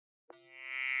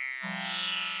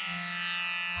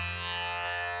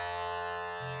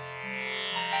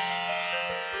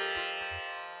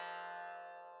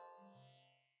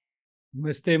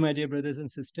Namaste, my dear brothers and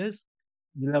sisters.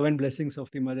 Love and blessings of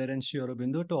the Mother and Sri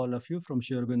Aurobindo to all of you from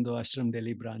Sri Aurobindo Ashram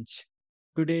Delhi branch.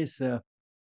 Today's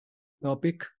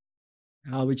topic,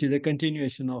 which is a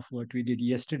continuation of what we did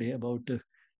yesterday about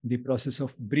the process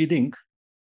of breathing.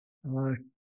 Uh,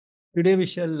 Today we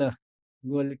shall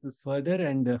go a little further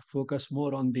and focus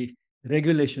more on the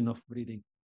regulation of breathing.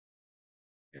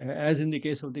 As in the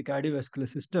case of the cardiovascular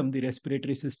system, the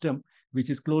respiratory system, which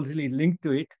is closely linked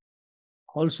to it,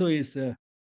 also is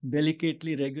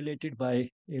delicately regulated by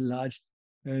a large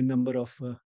number of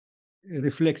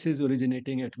reflexes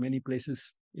originating at many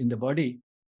places in the body.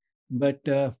 But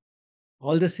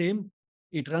all the same,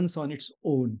 it runs on its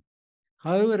own.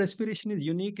 However, respiration is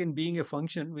unique in being a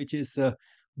function which is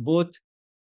both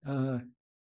uh,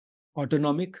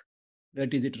 autonomic,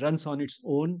 that is, it runs on its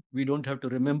own. We don't have to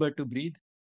remember to breathe,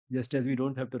 just as we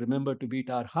don't have to remember to beat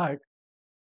our heart.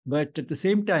 But at the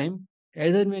same time,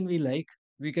 as and when we like,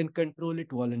 we can control it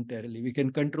voluntarily. We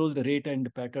can control the rate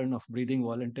and pattern of breathing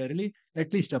voluntarily,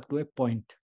 at least up to a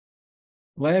point.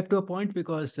 Why up to a point?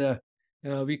 Because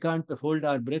we can't hold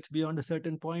our breath beyond a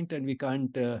certain point, and we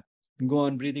can't go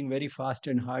on breathing very fast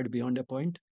and hard beyond a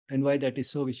point. And why that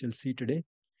is so, we shall see today.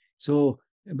 So,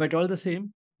 but all the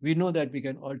same, we know that we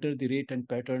can alter the rate and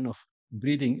pattern of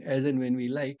breathing as and when we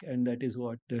like, and that is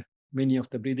what many of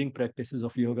the breathing practices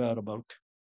of yoga are about.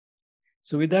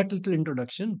 So, with that little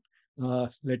introduction,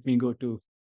 let me go to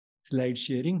slide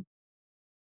sharing.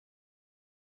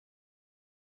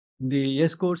 The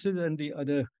YES courses and the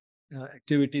other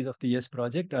activities of the YES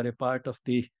project are a part of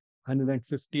the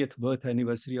 150th birth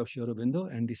anniversary of Sri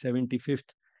Aurobindo and the 75th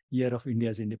year of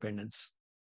India's independence.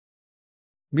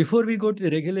 Before we go to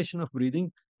the regulation of breathing,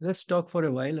 let's talk for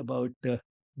a while about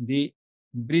the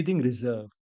breathing reserve.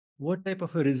 What type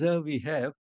of a reserve we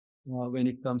have when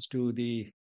it comes to the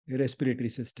respiratory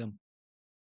system?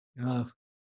 Uh,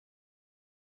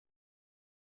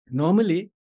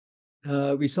 Normally,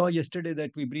 we saw yesterday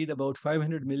that we breathe about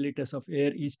 500 milliliters of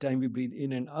air each time we breathe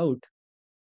in and out.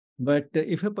 But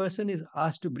if a person is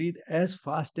asked to breathe as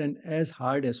fast and as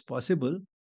hard as possible,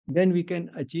 then we can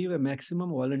achieve a maximum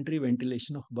voluntary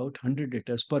ventilation of about 100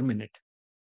 liters per minute.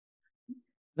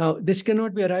 Now, this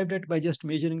cannot be arrived at by just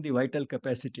measuring the vital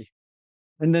capacity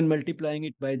and then multiplying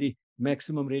it by the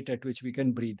maximum rate at which we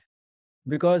can breathe.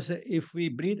 Because if we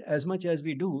breathe as much as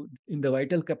we do in the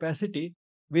vital capacity,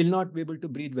 we'll not be able to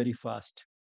breathe very fast.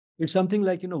 It's something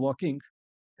like, walking,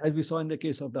 as we saw in the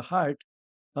case of the heart.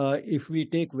 If we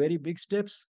take very big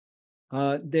steps,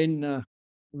 then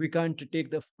we can't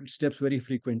take the steps very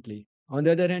frequently. On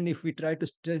the other hand, if we try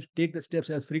to take the steps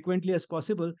as frequently as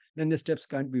possible, then the steps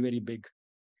can't be very big.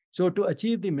 So, to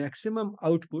achieve the maximum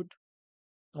output,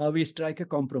 we strike a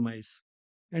compromise.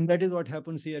 And that is what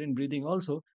happens here in breathing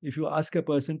also. If you ask a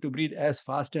person to breathe as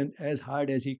fast and as hard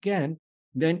as he can,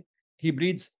 then he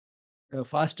breathes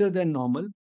faster than normal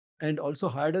and also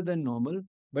harder than normal,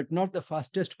 but not the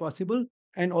fastest possible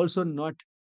and also not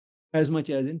as much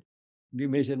as in the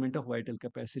measurement of vital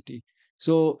capacity.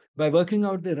 So, by working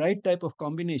out the right type of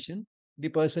combination, the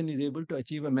person is able to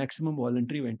achieve a maximum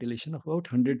voluntary ventilation of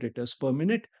about 100 liters per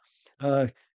minute. Uh,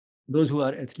 those who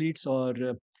are athletes or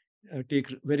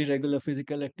take very regular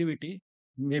physical activity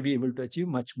may be able to achieve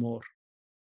much more.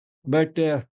 But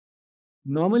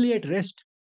normally at rest,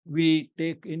 we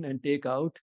take in and take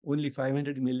out only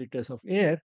 500 milliliters of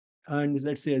air. And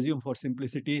let's say, assume for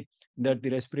simplicity that the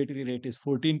respiratory rate is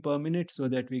 14 per minute, so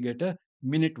that we get a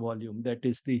minute volume. That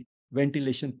is the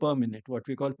ventilation per minute, what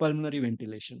we call pulmonary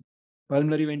ventilation.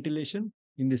 Pulmonary ventilation,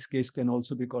 in this case, can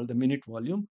also be called the minute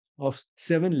volume of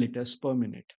 7 liters per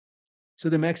minute. So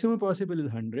the maximum possible is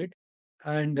 100.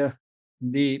 And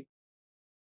the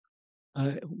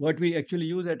what we actually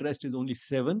use at rest is only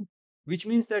 7, which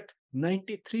means that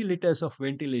 93 liters of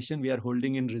ventilation we are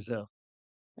holding in reserve.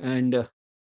 And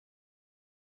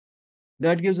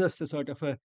that gives us a sort of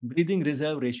a breathing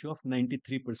reserve ratio of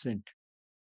 93%.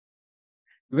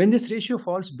 When this ratio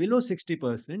falls below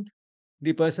 60%,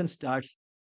 the person starts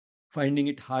finding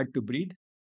it hard to breathe.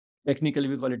 Technically,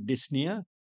 we call it dyspnea,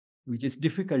 which is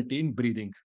difficulty in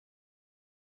breathing.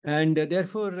 And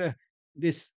therefore,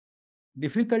 this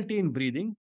difficulty in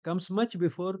breathing comes much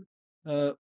before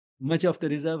uh, much of the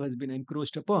reserve has been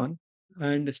encroached upon,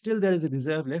 and still there is a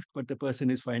reserve left, but the person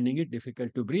is finding it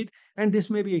difficult to breathe. And this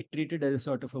may be treated as a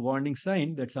sort of a warning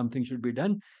sign that something should be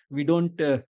done. We don't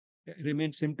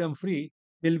remain symptom free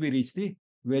till we reach the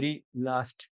very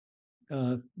last,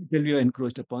 uh, till we are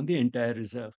encroached upon the entire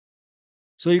reserve.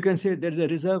 So you can say there is a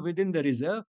reserve within the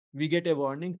reserve, we get a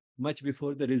warning much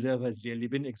before the reserve has really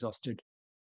been exhausted.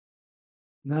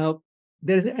 Now,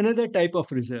 there is another type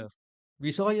of reserve.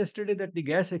 We saw yesterday that the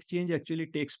gas exchange actually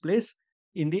takes place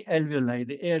in the alveoli,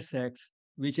 the air sacs,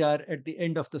 which are at the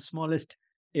end of the smallest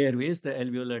airways, the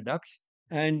alveolar ducts,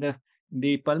 and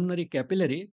the pulmonary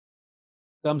capillary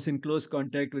comes in close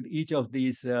contact with each of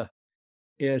these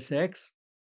air sacs.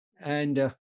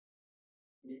 And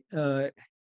uh,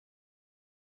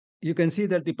 you can see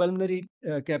that the pulmonary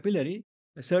capillary,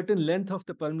 a certain length of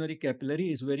the pulmonary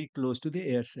capillary is very close to the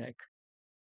air sac.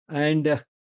 And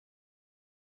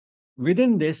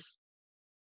within this,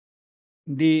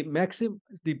 the maximum,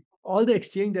 the all the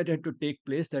exchange that had to take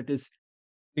place, that is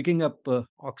picking up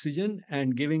oxygen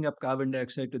and giving up carbon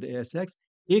dioxide to the air sacs,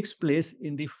 takes place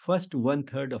in the first one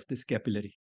third of this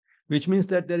capillary, which means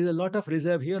that there is a lot of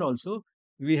reserve here also.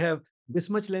 We have this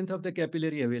much length of the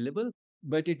capillary available,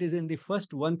 but it is in the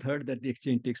first one third that the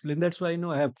exchange takes place. And that's why I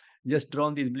know I have just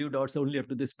drawn these blue dots only up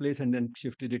to this place and then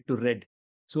shifted it to red.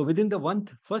 So within the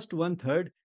first one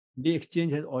third, the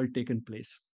exchange has all taken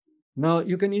place. Now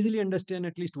you can easily understand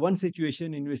at least one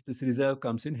situation in which this reserve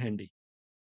comes in handy.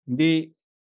 The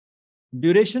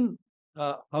duration,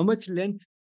 in how much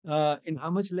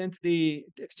length the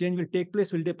exchange will take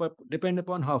place will depend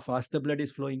upon how fast the blood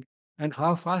is flowing. And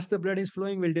how fast the blood is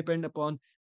flowing will depend upon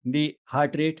the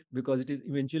heart rate, because it is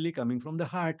eventually coming from the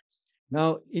heart.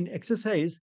 Now, in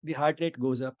exercise, the heart rate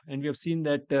goes up, and we have seen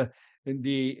that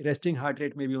the resting heart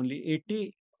rate may be only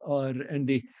 80, and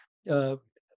the uh,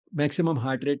 maximum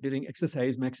heart rate during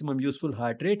exercise, maximum useful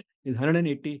heart rate is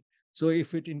 180. So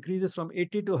if it increases from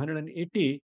 80 to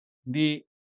 180, the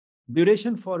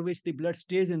duration for which the blood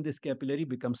stays in this capillary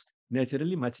becomes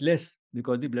naturally much less,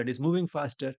 because the blood is moving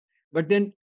faster. But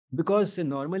then, because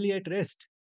normally at rest,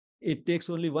 it takes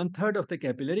only one third of the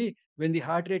capillary. When the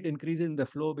heart rate increases and the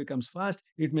flow becomes fast,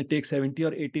 it may take 70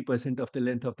 or 80% of the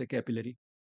length of the capillary,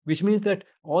 which means that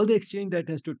all the exchange that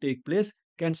has to take place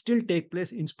can still take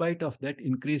place in spite of that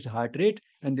increased heart rate,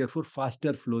 and therefore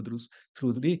faster flow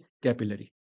through the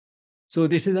capillary. So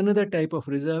this is another type of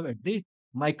reserve at the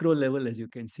micro level, as you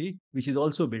can see, which is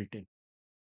also built in.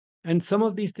 And some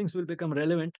of these things will become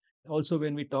relevant also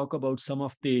when we talk about some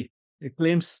of the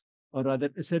claims, or rather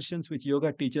assertions, which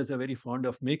yoga teachers are very fond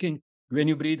of making. When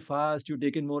you breathe fast, you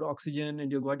take in more oxygen and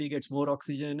your body gets more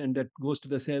oxygen, and that goes to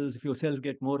the cells. If your cells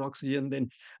get more oxygen, then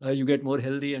you get more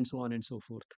healthy, and so on and so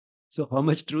forth. So how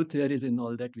much truth there is in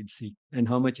all that, we'll see, and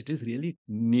how much it is really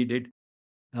needed.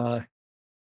 Uh,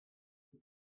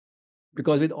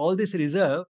 because with all this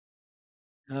reserve,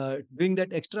 doing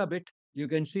that extra bit, you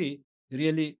can see,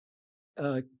 really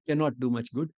cannot do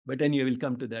much good. But anyway, we'll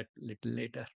come to that little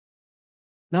later.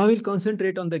 Now we'll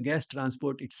concentrate on the gas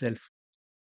transport itself,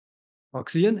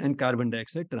 oxygen and carbon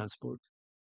dioxide transport.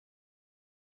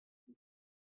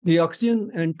 The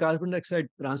oxygen and carbon dioxide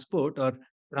transport, or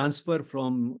transfer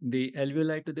from the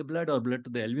alveoli to the blood or blood to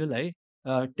the alveoli,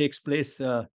 takes place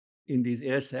in these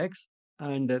air sacs.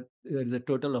 And there is a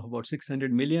total of about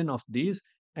 600 million of these.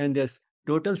 And their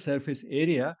total surface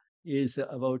area is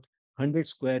about 100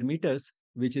 square meters,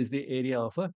 which is the area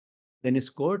of a tennis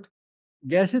court.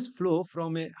 Gases flow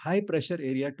from a high pressure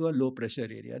area to a low pressure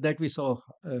area, that we saw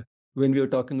when we were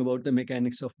talking about the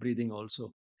mechanics of breathing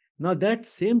also. Now that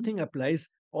same thing applies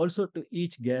also to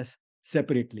each gas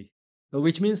separately,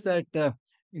 which means that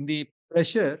in the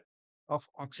pressure of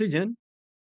oxygen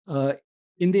uh,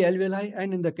 in the alveoli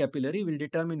and in the capillary will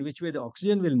determine which way the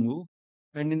oxygen will move.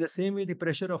 And in the same way, the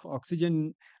pressure of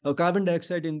carbon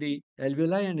dioxide in the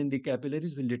alveoli and in the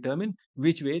capillaries will determine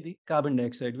which way the carbon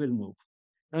dioxide will move.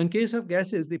 Now, in case of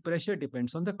gases, the pressure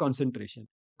depends on the concentration.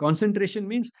 Concentration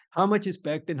means how much is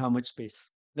packed in how much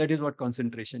space. That is what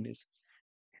concentration is.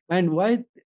 And why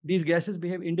these gases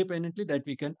behave independently, that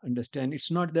we can understand.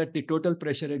 It's not that the total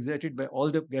pressure exerted by all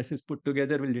the gases put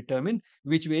together will determine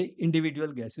which way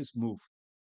individual gases move.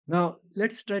 Now,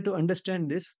 let's try to understand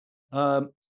this. Um,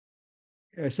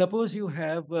 Suppose you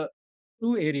have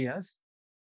two areas.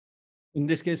 In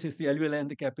this case, it's the alveoli and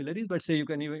the capillaries, but say you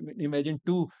can even imagine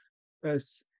two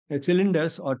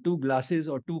cylinders or two glasses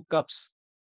or two cups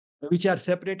which are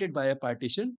separated by a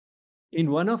partition.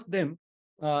 In one of them,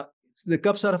 uh, the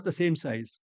cups are of the same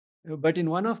size, but in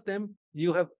one of them,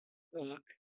 you have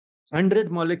 100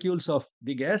 molecules of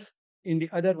the gas. In the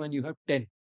other one, you have 10.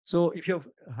 So if you have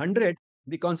 100,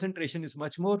 the concentration is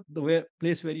much more. The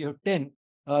place where you have 10,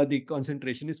 the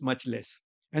concentration is much less.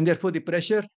 And therefore, the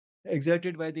pressure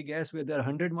exerted by the gas where there are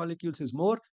 100 molecules is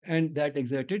more, and that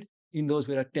exerted in those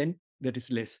where are 10, that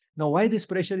is less. Now, why this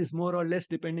pressure is more or less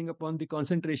depending upon the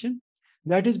concentration?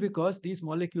 That is because these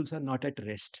molecules are not at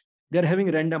rest. They are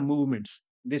having random movements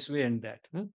this way and that.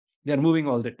 Huh? They are moving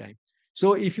all the time.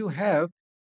 So if you have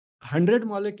 100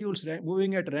 molecules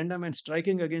moving at random and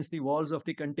striking against the walls of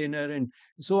the container and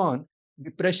so on,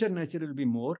 the pressure naturally will be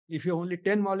more. If you have only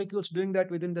 10 molecules doing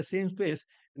that within the same space,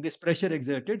 this pressure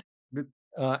exerted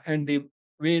and the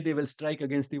way they will strike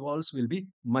against the walls will be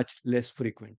much less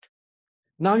frequent.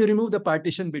 Now you remove the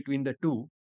partition between the two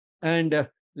and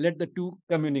let the two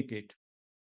communicate.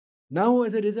 Now,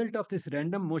 as a result of this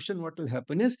random motion, what will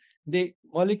happen is the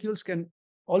molecules can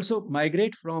also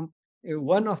migrate from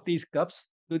one of these cups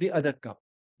to the other cup.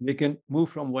 They can move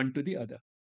from one to the other.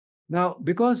 Now,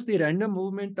 because the random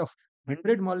movement of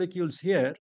 100 molecules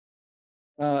here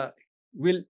uh,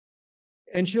 will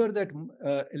ensure that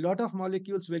a lot of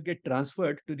molecules will get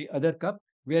transferred to the other cup,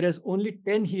 whereas only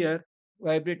 10 here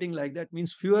vibrating like that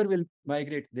means fewer will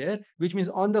migrate there, which means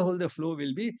on the whole, the flow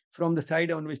will be from the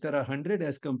side on which there are 100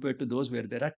 as compared to those where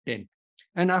there are 10.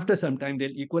 And after some time,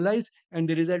 they'll equalize, and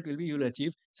the result will be you'll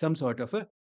achieve some sort of a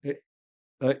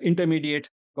intermediate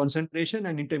concentration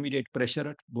and intermediate pressure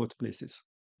at both places.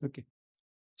 Okay.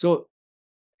 So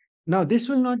now, this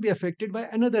will not be affected by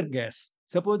another gas.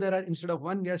 Suppose there are, instead of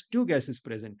one gas, two gases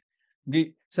present.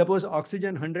 Suppose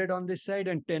oxygen 100 on this side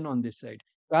and 10 on this side.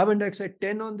 Carbon dioxide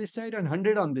 10 on this side and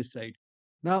 100 on this side.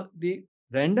 Now, the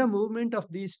random movement of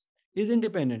these is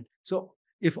independent. So,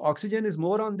 if oxygen is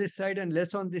more on this side and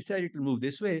less on this side, it will move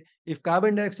this way. If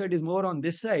carbon dioxide is more on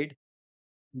this side,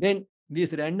 then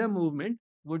this random movement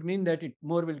would mean that it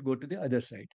more will go to the other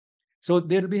side. So,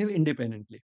 they will behave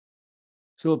independently.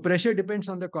 So pressure depends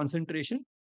on the concentration,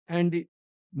 and the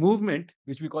movement,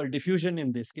 which we call diffusion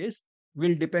in this case,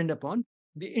 will depend upon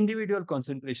the individual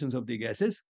concentrations of the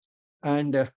gases.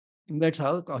 And that's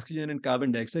how oxygen and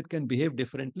carbon dioxide can behave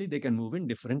differently. They can move in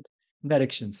different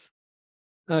directions.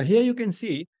 Here you can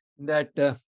see that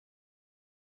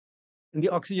in the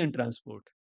oxygen transport,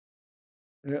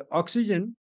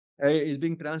 oxygen is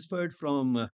being transferred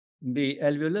from the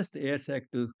alveolus, the air sac,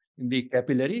 to the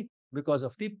capillary because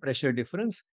of the pressure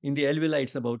difference. In the alveoli,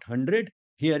 it's about 100.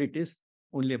 Here it is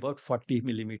only about 40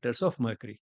 millimeters of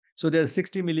mercury. So there's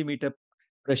 60 millimeter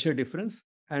pressure difference,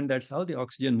 and that's how the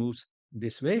oxygen moves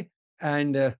this way.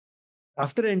 And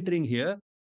after entering here,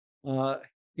 uh,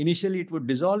 initially it would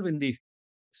dissolve in the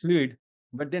fluid,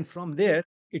 but then from there,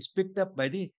 it's picked up by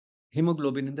the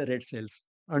hemoglobin in the red cells.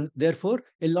 And therefore,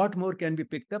 a lot more can be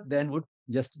picked up than would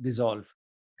just dissolve.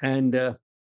 And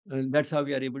that's how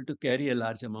we are able to carry a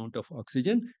large amount of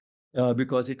oxygen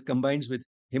because it combines with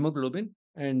hemoglobin.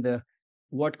 And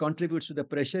what contributes to the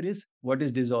pressure is what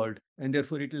is dissolved. And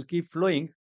therefore, it will keep flowing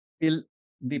till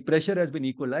the pressure has been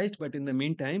equalized. But in the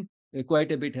meantime,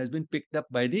 quite a bit has been picked up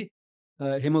by the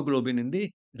hemoglobin in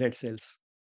the red cells.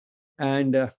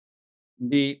 And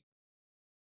the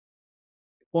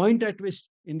point at which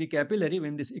in the capillary,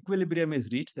 when this equilibrium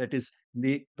is reached, that is,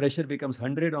 the pressure becomes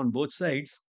 100 on both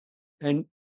sides, and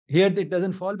here it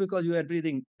doesn't fall because you are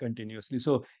breathing continuously.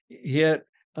 So here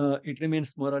it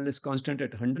remains more or less constant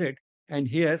at 100, and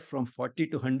here from 40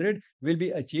 to 100 will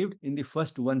be achieved in the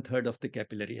first one third of the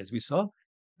capillary, as we saw.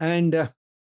 And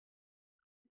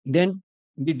then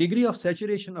the degree of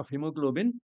saturation of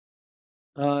hemoglobin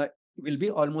uh, will be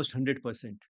almost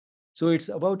 100%. So it's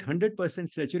about 100%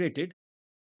 saturated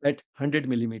at 100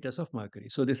 millimeters of mercury.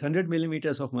 So this 100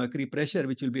 millimeters of mercury pressure,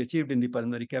 which will be achieved in the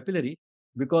pulmonary capillary,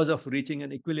 because of reaching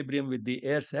an equilibrium with the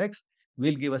air sacs,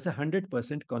 will give us a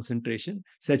 100% concentration,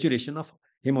 saturation of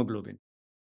hemoglobin.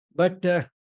 But the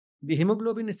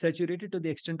hemoglobin is saturated to the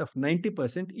extent of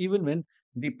 90% even when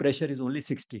the pressure is only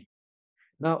 60.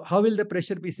 Now, how will the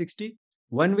pressure be 60?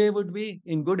 One way would be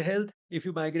in good health if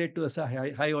you migrate to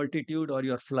a high altitude or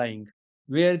you're flying,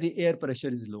 where the air pressure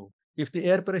is low. If the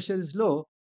air pressure is low,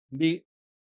 the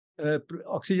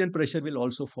oxygen pressure will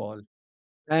also fall.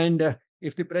 And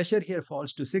if the pressure here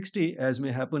falls to 60, as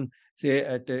may happen, say,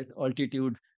 at an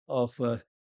altitude of, uh,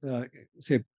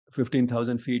 say,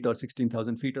 15,000 feet or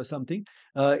 16,000 feet or something,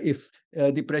 if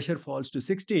the pressure falls to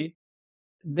 60,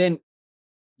 then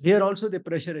here also the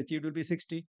pressure achieved will be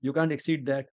 60. You can't exceed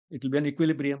that. It will be an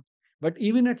equilibrium. But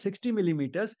even at 60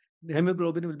 millimeters, the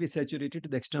hemoglobin will be saturated to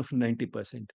the extent of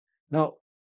 90%. Now,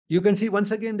 you can see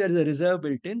once again there is a reserve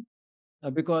built in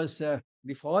because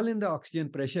the fall in the oxygen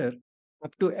pressure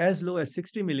up to as low as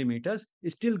 60 millimeters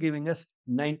is still giving us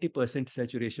 90%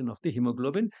 saturation of the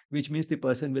hemoglobin, which means the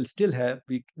person will still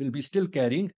will be still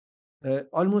carrying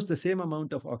almost the same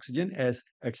amount of oxygen as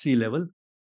at sea level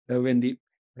when the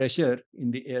pressure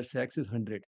in the air sacs is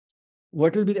 100.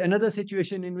 What will be another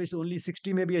situation in which only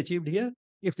 60 may be achieved here?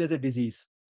 If there's a disease.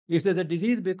 If there's a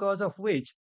disease because of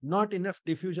which not enough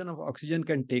diffusion of oxygen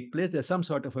can take place, there's some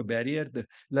sort of a barrier, the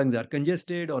lungs are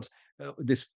congested or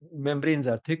these membranes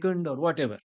are thickened or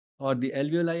whatever. or the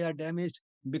alveoli are damaged.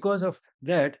 Because of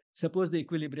that, suppose the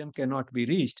equilibrium cannot be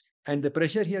reached and the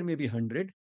pressure here may be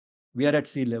 100, we are at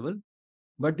sea level,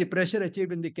 but the pressure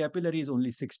achieved in the capillary is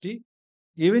only 60.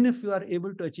 Even if you are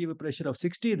able to achieve a pressure of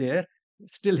 60 there,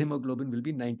 still hemoglobin will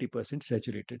be 90%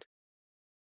 saturated.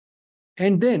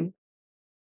 And then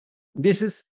this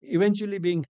is eventually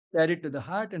being carried to the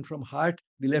heart, and from heart,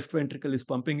 the left ventricle is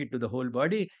pumping it to the whole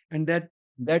body, and that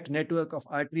network of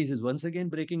arteries is once again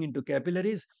breaking into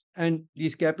capillaries, and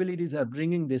these capillaries are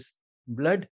bringing this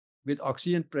blood with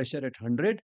oxygen pressure at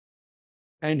 100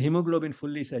 and hemoglobin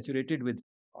fully saturated with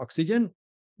oxygen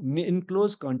in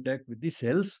close contact with the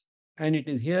cells, and it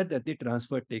is here that the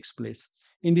transfer takes place.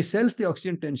 In the cells, the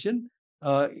oxygen tension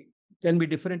uh, can be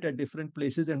different at different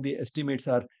places, and the estimates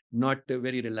are not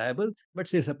very reliable. But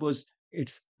say, suppose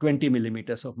it's 20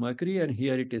 millimeters of mercury, and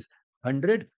here it is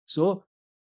 100. So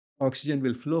oxygen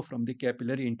will flow from the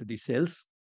capillary into the cells,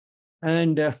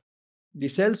 and the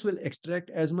cells will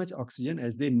extract as much oxygen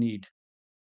as they need,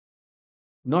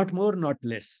 not more, not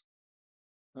less.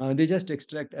 They just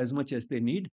extract as much as they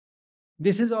need.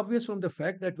 This is obvious from the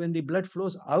fact that when the blood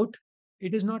flows out,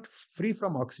 it is not free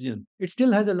from oxygen. It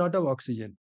still has a lot of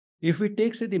oxygen. If we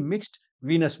take, say, the mixed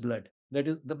venous blood, that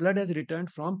is, the blood has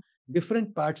returned from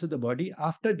different parts of the body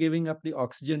after giving up the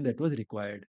oxygen that was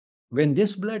required. When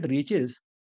this blood reaches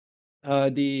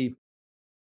the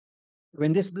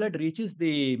when this blood reaches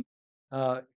the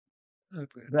uh,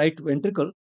 right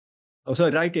ventricle, oh,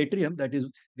 sorry, right atrium, that is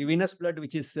the venous blood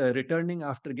which is returning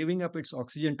after giving up its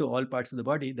oxygen to all parts of the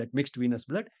body, that mixed venous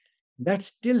blood, that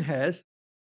still has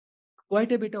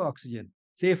quite a bit of oxygen.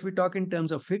 Say, if we talk in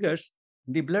terms of figures,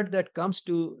 the blood that comes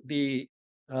to the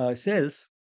cells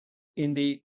in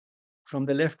the from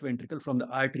the left ventricle, from the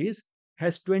arteries,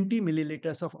 has 20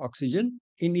 milliliters of oxygen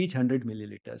in each 100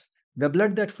 milliliters. The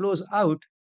blood that flows out,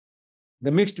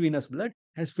 the mixed venous blood,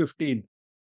 has 15.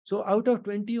 So out of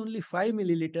 20, only 5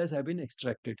 milliliters have been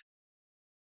extracted,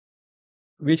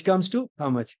 which comes to how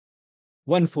much?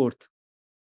 One fourth.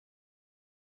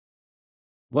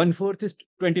 One fourth is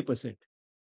 20%,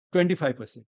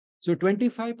 25%. So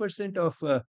 25%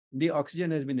 of the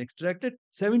oxygen has been extracted.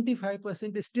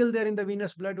 75% is still there in the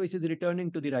venous blood, which is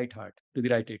returning to the right heart, to the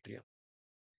right atrium,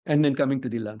 and then coming to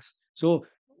the lungs. So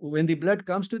when the blood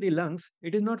comes to the lungs,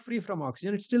 it is not free from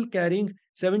oxygen. It's still carrying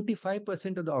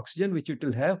 75% of the oxygen which it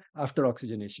will have after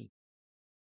oxygenation,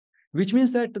 which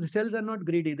means that the cells are not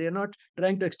greedy. They are not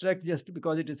trying to extract just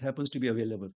because it is, happens to be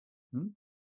available. Hmm?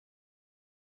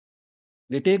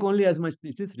 They take only as much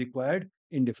this is required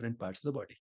in different parts of the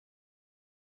body.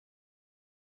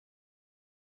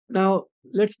 Now,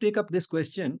 let's take up this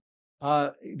question.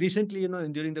 Recently,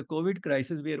 during the COVID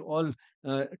crisis, we are all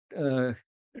uh, uh,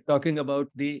 talking about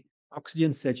the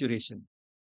oxygen saturation.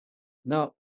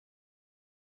 Now,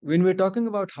 when we're talking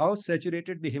about how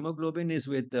saturated the hemoglobin is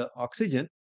with the oxygen,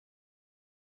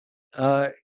 uh,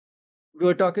 we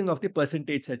were talking of the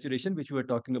percentage saturation, which we were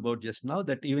talking about just now,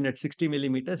 that even at 60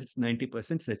 millimeters, it's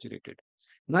 90% saturated.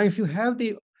 Now, if you have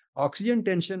the oxygen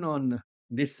tension on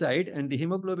this side and the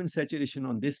hemoglobin saturation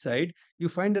on this side, you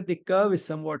find that the curve is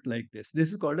somewhat like this.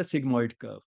 This is called a sigmoid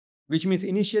curve, which means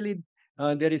initially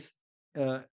there is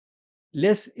uh,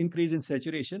 less increase in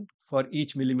saturation for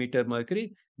each millimeter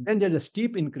mercury. Then there's a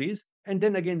steep increase, and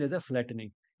then again there's a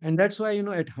flattening. And that's why, at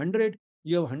 100,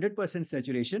 you have 100%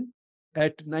 saturation.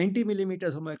 At 90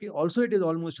 millimeters of mercury, also it is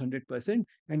almost 100%.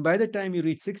 And by the time you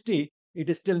reach 60, it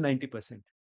is still 90%.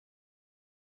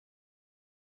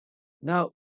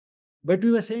 Now, but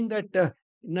we were saying that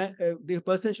the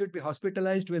person should be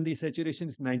hospitalized when the saturation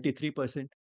is 93%.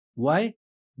 Why?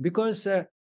 Because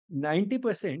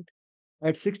 90%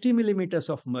 at 60 millimeters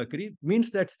of mercury means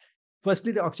that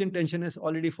firstly, the oxygen tension has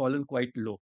already fallen quite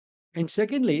low. And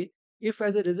secondly, if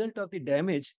as a result of the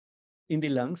damage in the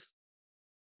lungs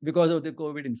because of the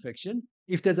COVID infection,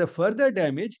 if there's a further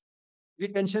damage, the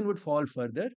tension would fall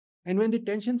further. And when the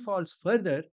tension falls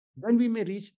further, then we may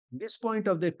reach this point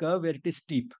of the curve where it is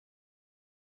steep,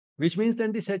 which means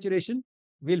then the saturation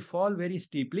will fall very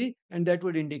steeply, and that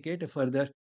would indicate a further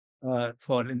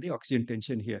fall in the oxygen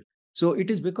tension here. So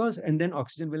it is because, and then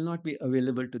oxygen will not be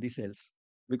available to the cells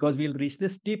because we'll reach the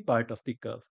steep part of the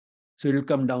curve. So it will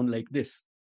come down like this.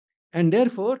 And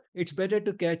therefore, it's better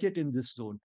to catch it in this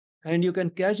zone. And you can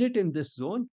catch it in this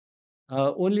zone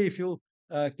only if you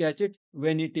catch it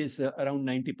when it is around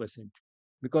 90%,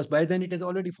 because by then it has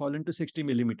already fallen to 60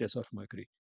 millimeters of mercury.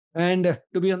 And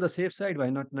to be on the safe side, why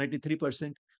not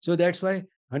 93%? So that's why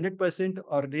 100%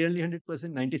 or nearly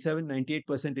 100%, 97,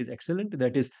 98% is excellent.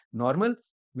 That is normal.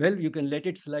 Well, you can let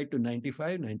it slide to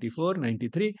 95, 94,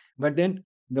 93. But then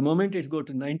the moment it goes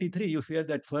to 93, you fear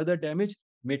that further damage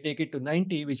may take it to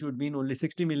 90, which would mean only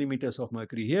 60 millimeters of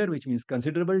mercury here, which means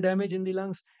considerable damage in the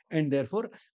lungs. And therefore,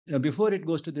 before it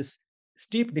goes to this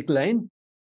steep decline,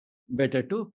 better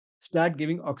to start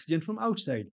giving oxygen from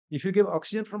outside. If you give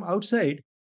oxygen from outside,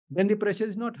 then the pressure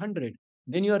is not 100.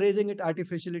 Then you are raising it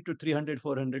artificially to 300,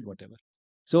 400, whatever.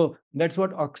 So that's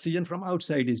what oxygen from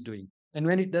outside is doing. And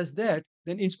when it does that,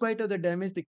 then in spite of the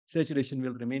damage, the saturation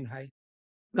will remain high.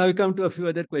 Now we come to a few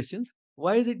other questions.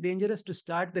 Why is it dangerous to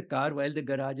start the car while the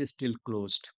garage is still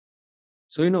closed?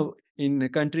 So, in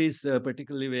countries,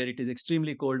 particularly where it is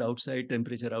extremely cold outside,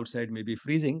 temperature outside may be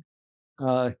freezing,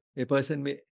 a person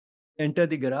may enter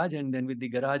the garage, and then with the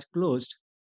garage closed,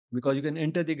 because you can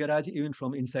enter the garage even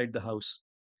from inside the house.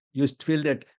 You feel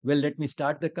that, well, let me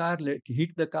start the car, let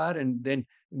heat the car, and then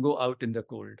go out in the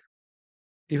cold.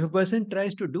 If a person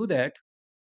tries to do that,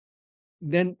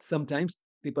 then sometimes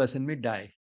the person may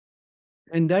die.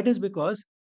 And that is because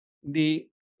the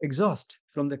exhaust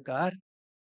from the car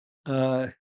uh,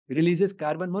 releases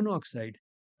carbon monoxide,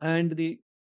 and the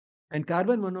and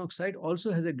carbon monoxide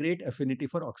also has a great affinity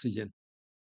for oxygen.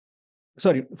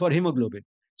 Sorry, for hemoglobin.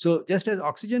 So just as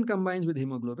oxygen combines with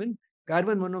hemoglobin,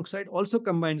 carbon monoxide also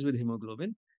combines with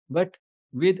hemoglobin, but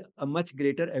with a much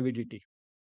greater avidity.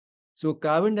 So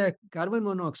carbon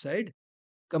monoxide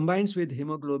combines with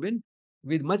hemoglobin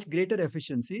with much greater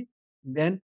efficiency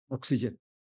than oxygen.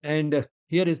 And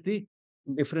here is the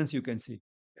difference you can see.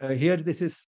 Here, this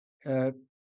is uh,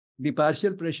 the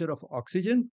partial pressure of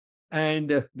oxygen,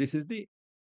 and this is the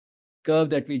curve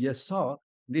that we just saw.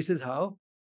 This is how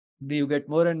you get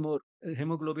more and more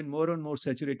hemoglobin, more and more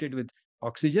saturated with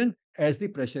oxygen as the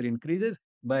pressure increases.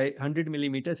 By 100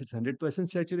 millimeters, it's 100%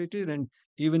 saturated, and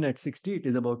even at 60, it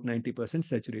is about 90%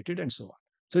 saturated, and so on.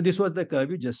 So this was the curve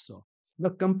you just saw. Now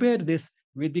compare this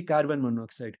with the carbon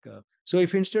monoxide curve. So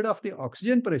if instead of the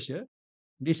oxygen pressure,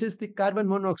 this is the carbon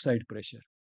monoxide pressure,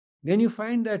 then you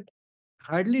find that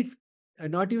hardly,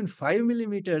 not even 5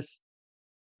 millimeters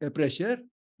pressure,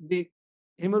 the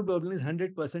hemoglobin is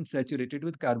 100% saturated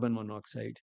with carbon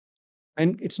monoxide.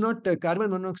 And it's not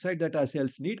carbon monoxide that our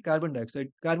cells need, carbon dioxide.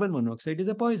 Carbon monoxide is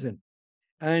a poison.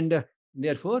 And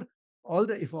therefore,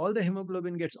 if all the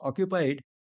hemoglobin gets occupied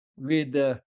with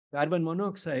carbon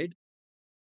monoxide,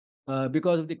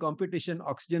 because of the competition,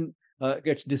 oxygen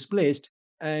gets displaced,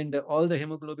 and all the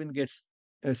hemoglobin gets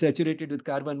saturated with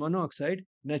carbon monoxide,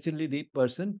 naturally the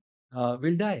person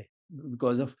will die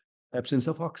because of absence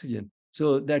of oxygen.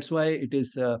 So that's why it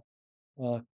is uh,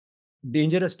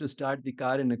 dangerous to start the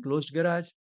car in a closed garage.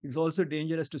 It's also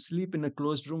dangerous to sleep in a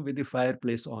closed room with the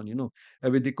fireplace on,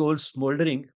 with the coal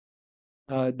smoldering.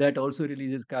 That also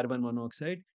releases carbon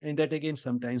monoxide, and that again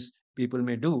sometimes people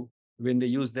may do when they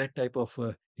use that type of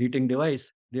heating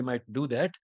device. They might do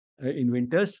that in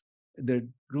winters. The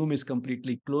room is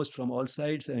completely closed from all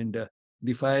sides, and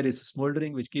the fire is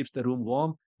smoldering, which keeps the room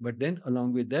warm. But then,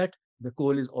 along with that,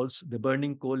 the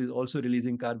burning coal is also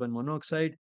releasing carbon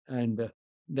monoxide, and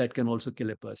that can also kill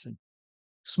a person.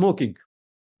 Smoking.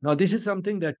 Now, this is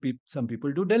something that some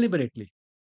people do deliberately.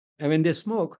 And when they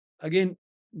smoke, again,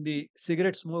 the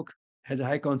cigarette smoke has a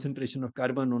high concentration of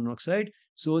carbon monoxide.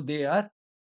 So they are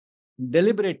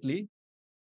deliberately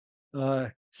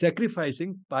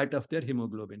sacrificing part of their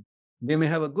hemoglobin. They may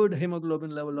have a good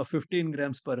hemoglobin level of 15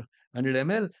 grams per 100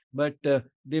 ml, but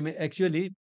they may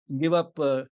actually give up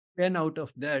 10 out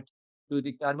of that to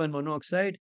the carbon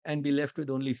monoxide and be left with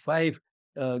only 5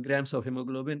 grams of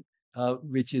hemoglobin,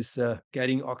 which is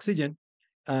carrying oxygen.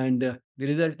 And the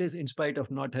result is, in spite of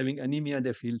not having anemia,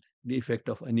 they feel the effect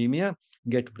of anemia,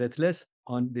 get breathless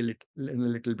on the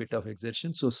little bit of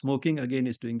exertion. So smoking again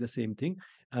is doing the same thing.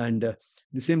 And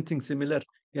the same thing similar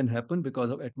can happen because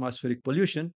of atmospheric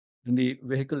pollution. And the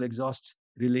vehicle exhausts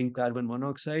releasing carbon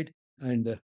monoxide.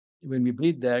 And when we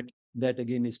breathe that, that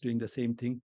again is doing the same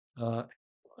thing, uh,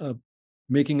 uh,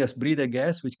 making us breathe a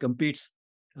gas which competes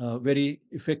very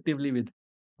effectively with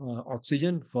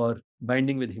oxygen for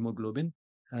binding with hemoglobin.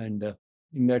 And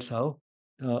that's how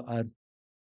our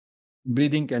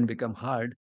breathing can become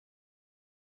hard,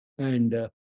 and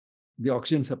the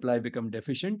oxygen supply become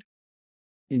deficient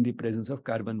in the presence of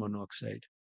carbon monoxide.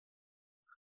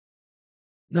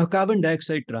 Now, carbon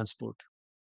dioxide transport.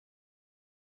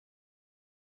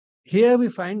 Here we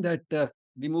find that the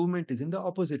movement is in the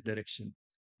opposite direction.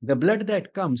 The blood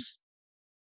that comes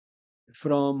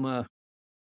from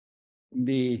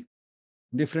the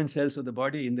different cells of the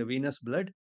body in the venous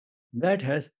blood, that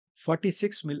has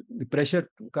 46 the pressure,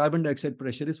 carbon dioxide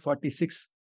pressure is 46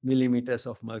 millimeters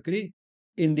of mercury.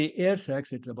 In the air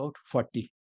sacs, it's about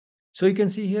 40. So you can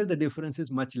see here the difference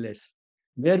is much less.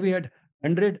 Where we had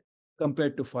 100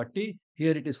 compared to 40,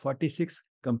 here it is 46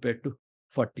 compared to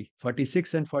 40.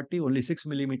 46 and 40, only 6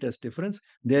 millimeters difference.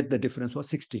 There, the difference was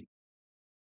 60.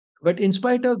 But in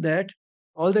spite of that,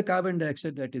 all the carbon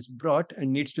dioxide that is brought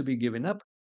and needs to be given up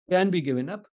can be given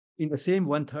up in the same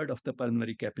one third of the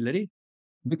pulmonary capillary,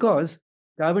 because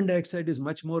carbon dioxide is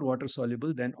much more water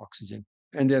soluble than oxygen,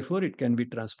 and therefore it can be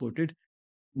transported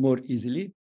more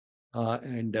easily.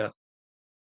 And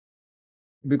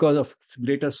because of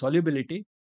greater solubility,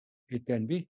 it can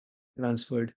be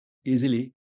transferred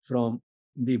easily from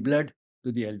the blood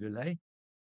to the alveoli.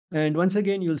 And once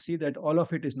again, you'll see that all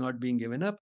of it is not being given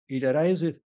up. It arrives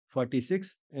with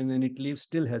 46, and when it leaves,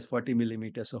 still has 40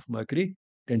 millimeters of mercury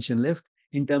tension left.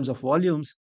 In terms of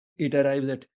volumes, it arrives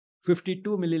at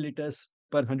 52 milliliters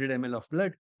per 100 ml of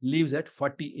blood, leaves at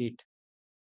 48,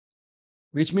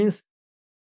 which means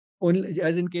only,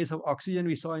 as in case of oxygen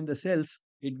we saw in the cells,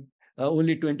 it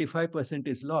only 25%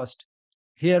 is lost.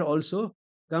 Here also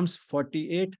comes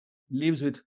 48, leaves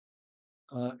with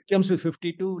comes with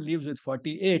 52, leaves with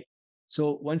 48.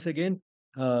 So once again,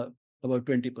 about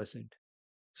 20%.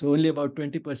 So only about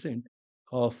 20%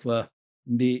 of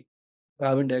the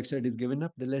carbon dioxide is given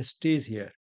up, the rest stays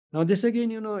here. Now, this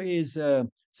again, is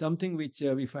something which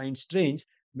we find strange,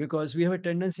 because we have a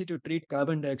tendency to treat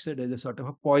carbon dioxide as a sort of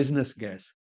a poisonous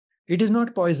gas. It is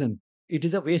not poison, it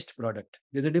is a waste product.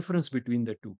 There's a difference between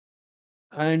the two.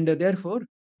 And therefore,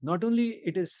 not only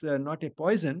it is not a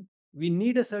poison, we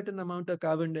need a certain amount of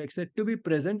carbon dioxide to be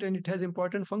present, and it has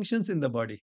important functions in the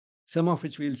body, some of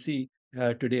which we'll see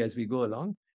today as we go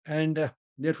along. And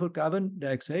therefore, carbon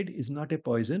dioxide is not a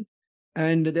poison.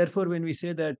 And therefore, when we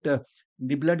say that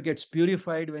the blood gets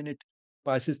purified when it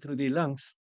passes through the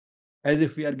lungs, as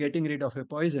if we are getting rid of a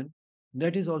poison,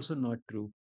 that is also not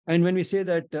true. And when we say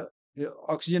that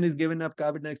oxygen is given up,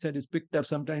 carbon dioxide is picked up,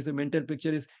 sometimes the mental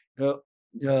picture is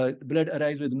uh, blood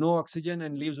arrives with no oxygen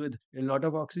and leaves with a lot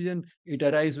of oxygen. It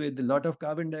arrives with a lot of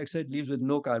carbon dioxide, leaves with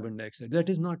no carbon dioxide. That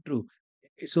is not true.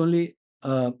 It's only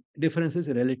difference is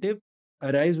relative.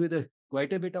 Arrives with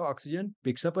quite a bit of oxygen,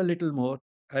 picks up a little more,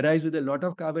 arrives with a lot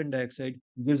of carbon dioxide,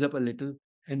 gives up a little,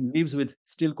 and leaves with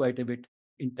still quite a bit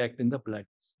intact in the blood.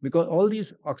 Because all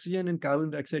these oxygen and carbon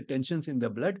dioxide tensions in the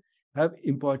blood have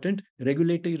important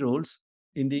regulatory roles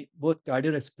in the both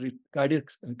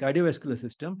cardiovascular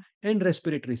system and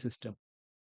respiratory system.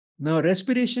 Now,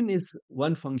 respiration is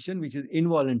one function which is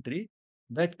involuntary,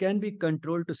 that can be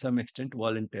controlled to some extent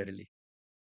voluntarily.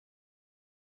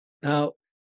 Now,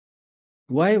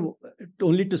 why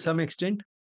only to some extent?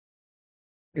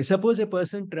 Suppose a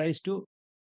person tries to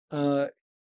uh,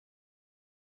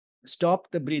 stop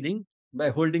the breathing by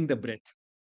holding the breath.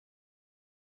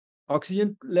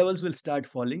 Oxygen levels will start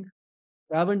falling,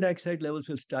 carbon dioxide levels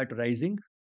will start rising,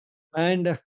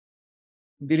 and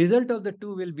the result of the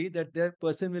two will be that the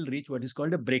person will reach what is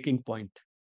called a breaking point.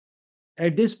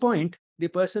 At this point, the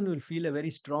person will feel a very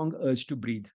strong urge to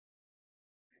breathe.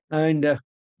 And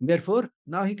therefore,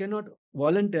 now he cannot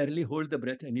voluntarily hold the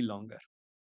breath any longer.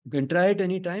 You can try it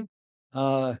anytime.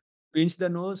 Pinch the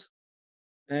nose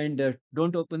and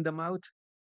don't open the mouth.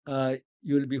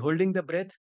 You will be holding the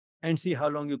breath and see how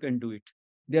long you can do it.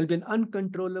 There'll be an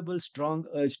uncontrollable, strong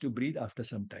urge to breathe after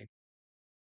some time.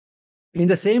 In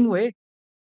the same way,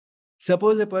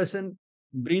 suppose a person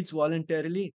breathes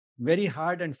voluntarily very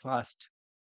hard and fast,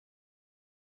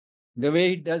 the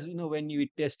way it does, when you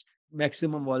test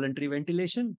maximum voluntary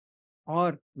ventilation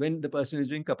or when the person is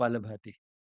doing Kapalabhati.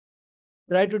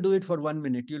 Try to do it for 1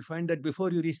 minute. You'll find that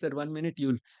before you reach that 1 minute,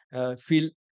 you'll feel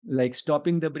like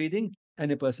stopping the breathing,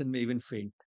 and a person may even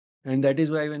faint. And that is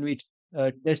why when we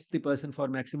test the person for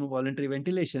maximum voluntary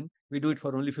ventilation, we do it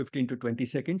for only 15 to 20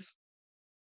 seconds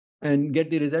and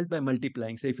get the result by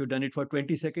multiplying. Say if you've done it for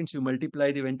 20 seconds, you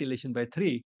multiply the ventilation by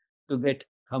 3 to get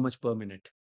how much per minute.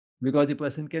 Because the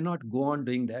person cannot go on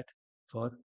doing that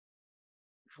for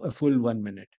a full 1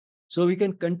 minute. So we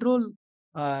can control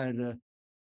our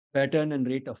pattern and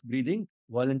rate of breathing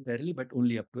voluntarily, but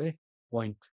only up to a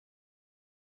point.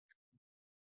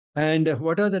 And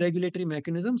what are the regulatory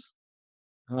mechanisms?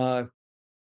 Uh,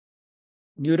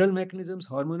 Neural mechanisms,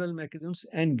 hormonal mechanisms,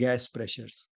 and gas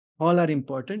pressures. All are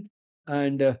important.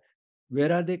 And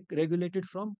where are they regulated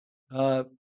from?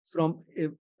 From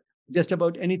just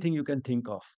about anything you can think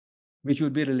of, which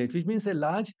would be related, which means a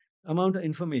large amount of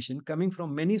information coming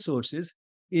from many sources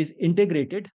is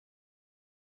integrated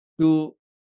to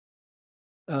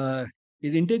uh,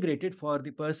 for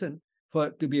the person for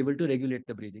to be able to regulate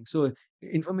the breathing. So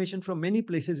information from many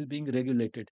places is being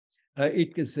regulated.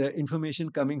 It is information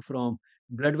coming from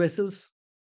blood vessels.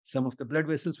 Some of the blood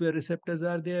vessels where receptors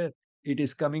are there. It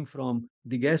is coming from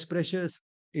the gas pressures.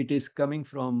 It is coming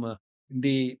from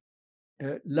the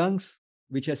lungs.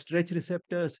 which has stretch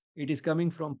receptors. It is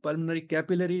coming from pulmonary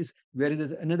capillaries, where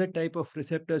there's another type of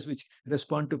receptors which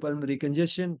respond to pulmonary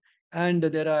congestion. And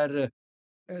there are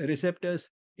receptors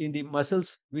in the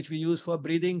muscles which we use for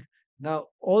breathing. Now,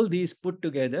 all these put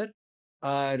together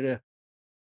are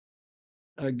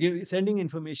sending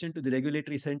information to the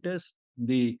regulatory centers,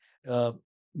 the uh,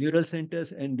 neural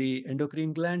centers, and the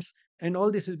endocrine glands. And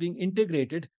all this is being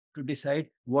integrated to decide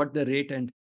what the rate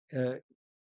and uh,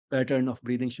 pattern of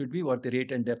breathing should be, what the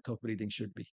rate and depth of breathing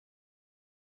should be.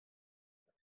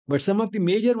 But some of the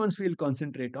major ones we'll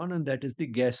concentrate on, and that is the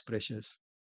gas pressures.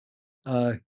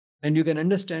 Uh, and you can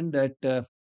understand that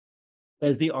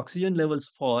as the oxygen levels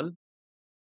fall,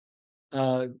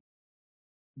 uh,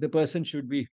 the person should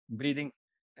be breathing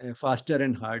faster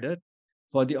and harder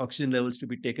for the oxygen levels to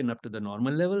be taken up to the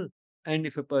normal level. And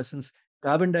if a person's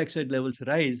carbon dioxide levels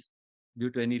rise due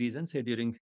to any reason, say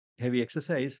during heavy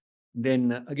exercise,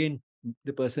 then again,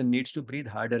 the person needs to breathe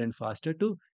harder and faster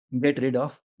to get rid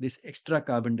of this extra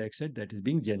carbon dioxide that is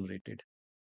being generated.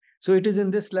 So it is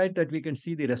in this slide that we can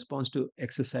see the response to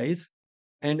exercise.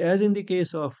 And as in the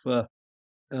case of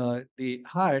the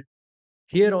heart,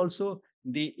 here also,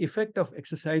 the effect of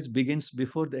exercise begins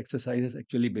before the exercise has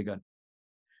actually begun.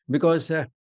 Because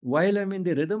while I mean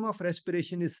the rhythm of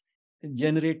respiration is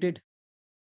generated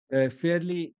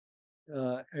fairly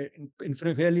in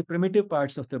fairly primitive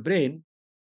parts of the brain,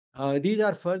 these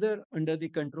are further under the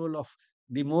control of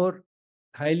the more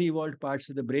highly evolved parts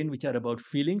of the brain, which are about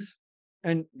feelings.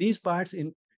 And these parts,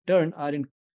 in turn, are in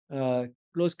uh,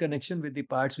 close connection with the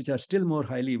parts which are still more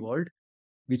highly evolved,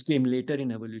 which came later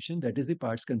in evolution, that is, the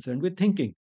parts concerned with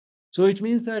thinking. So it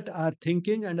means that our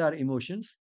thinking and our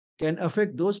emotions can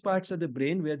affect those parts of the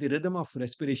brain where the rhythm of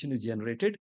respiration is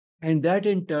generated, and that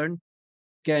in turn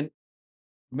can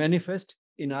manifest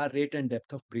in our rate and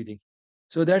depth of breathing.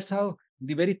 So that's how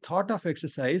the very thought of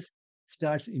exercise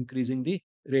starts increasing the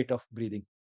rate of breathing.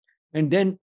 And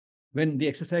then when the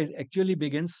exercise actually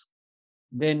begins,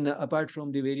 then apart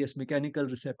from the various mechanical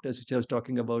receptors which I was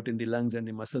talking about in the lungs and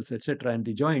the muscles, etc., and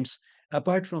the joints,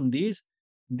 apart from these,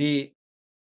 the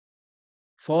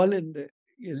fall in the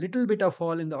a little bit of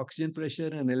fall in the oxygen pressure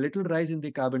and a little rise in the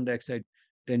carbon dioxide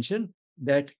tension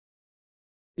that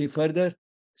it further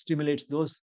stimulates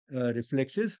those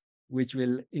reflexes which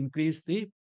will increase the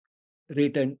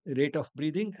rate of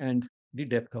breathing and the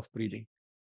depth of breathing.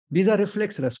 These are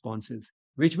reflex responses,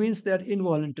 which means they are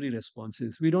involuntary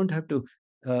responses. We don't have to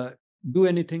uh, do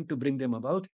anything to bring them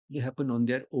about. They happen on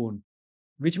their own,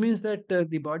 which means that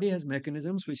the body has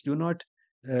mechanisms which do not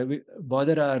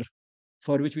bother our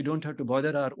for which we don't have to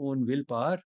bother our own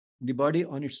willpower. The body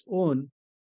on its own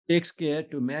takes care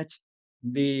to match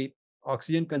the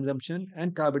oxygen consumption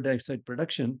and carbon dioxide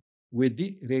production with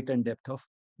the rate and depth of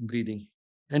breathing.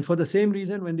 And for the same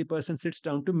reason, when the person sits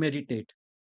down to meditate,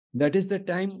 that is the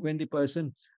time when the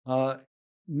person uh,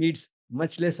 needs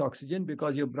much less oxygen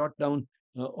because you brought down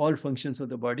all functions of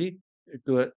the body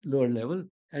to a lower level.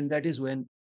 And that is when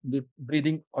the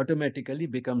breathing automatically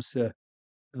becomes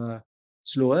uh,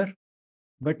 slower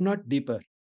but not deeper.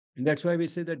 And that's why we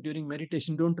say that during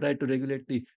meditation, don't try to regulate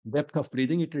the depth of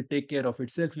breathing. It will take care of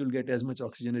itself. You'll get as much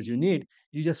oxygen as you need.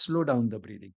 You just slow down the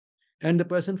breathing. And the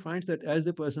person finds that as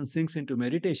the person sinks into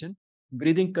meditation,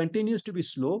 breathing continues to be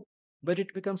slow, but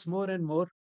it becomes more and more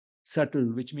subtle,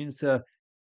 which means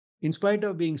in spite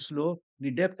of being slow,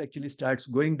 the depth actually starts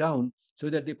going down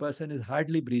so that the person is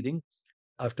hardly breathing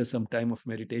after some time of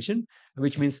meditation,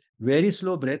 which means very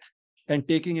slow breath and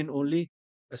taking in only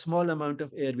a small amount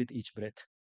of air with each breath.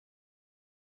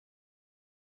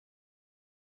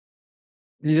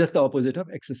 This is just the opposite of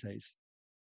exercise.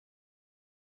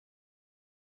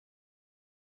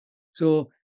 So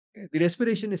the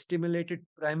respiration is stimulated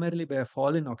primarily by a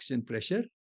fall in oxygen pressure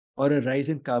or a rise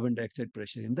in carbon dioxide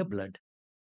pressure in the blood.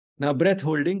 Now, breath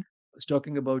holding, I was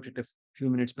talking about it a few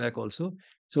minutes back also.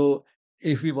 So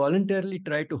if we voluntarily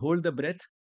try to hold the breath,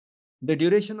 the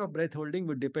duration of breath holding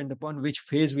would depend upon which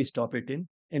phase we stop it in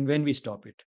and when we stop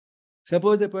it.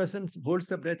 Suppose the person holds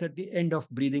the breath at the end of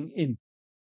breathing in,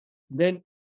 then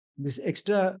this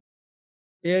extra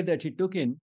air that he took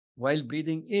in while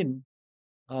breathing in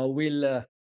will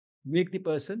make the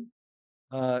person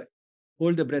uh,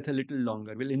 hold the breath a little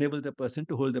longer, will enable the person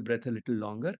to hold the breath a little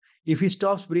longer. If he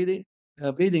stops breathing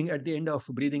at the end of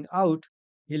breathing out,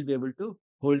 he'll be able to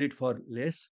hold it for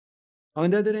less. On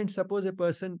the other hand, suppose a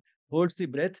person holds the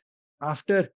breath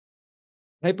after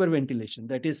hyperventilation,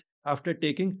 that is, after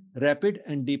taking rapid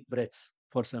and deep breaths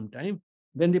for some time,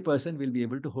 then the person will be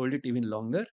able to hold it even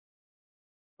longer,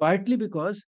 partly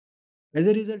because as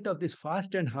a result of this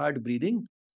fast and hard breathing,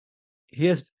 he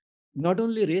has not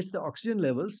only raised the oxygen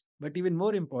levels, but even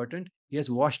more important, he has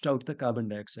washed out the carbon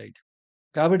dioxide.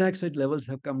 Carbon dioxide levels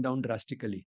have come down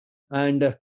drastically.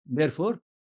 And therefore,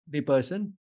 the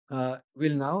person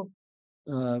will now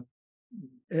uh,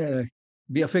 uh,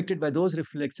 be affected by those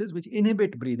reflexes which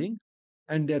inhibit breathing.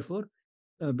 And therefore,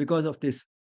 because of this,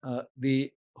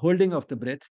 the holding of the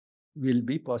breath will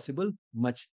be possible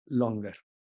much longer.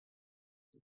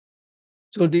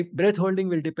 So the breath holding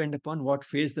will depend upon what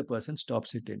phase the person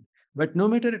stops it in. But no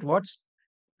matter at what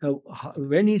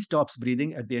when he stops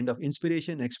breathing at the end of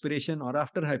inspiration, expiration, or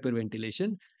after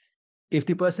hyperventilation, if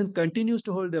the person continues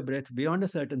to hold their breath beyond a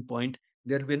certain point,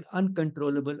 there will be an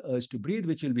uncontrollable urge to breathe,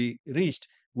 which will be reached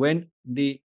when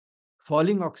the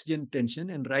falling oxygen tension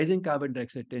and rising carbon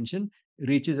dioxide tension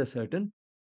reaches a certain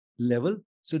level.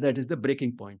 So that is the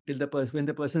breaking point. Till when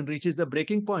the person reaches the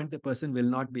breaking point, the person will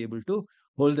not be able to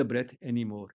hold the breath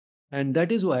anymore. And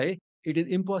that is why it is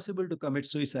impossible to commit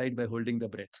suicide by holding the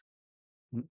breath.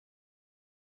 Hmm.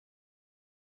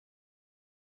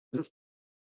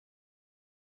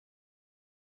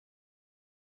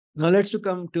 Now let's to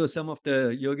come to some of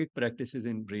the yogic practices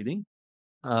in breathing.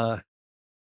 Uh,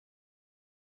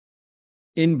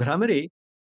 in Brahmari,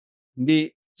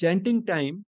 the chanting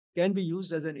time can be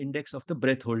used as an index of the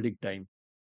breath holding time.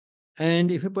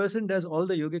 And if a person does all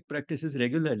the yogic practices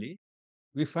regularly,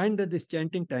 we find that this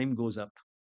chanting time goes up.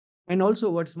 And also,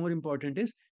 what's more important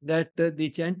is that the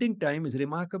chanting time is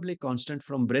remarkably constant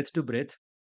from breath to breath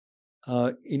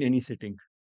in any sitting.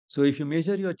 So, if you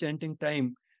measure your chanting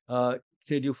time,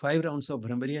 say do 5 rounds of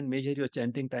Brahmari and measure your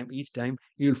chanting time each time,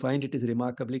 you'll find it is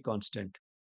remarkably constant.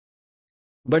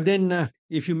 But then,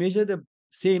 if you measure the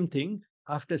same thing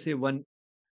after, say,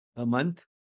 a month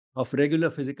of regular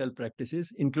physical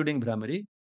practices, including Brahmari,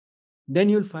 then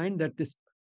you'll find that this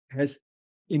has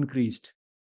increased.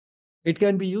 It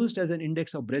can be used as an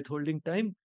index of breath holding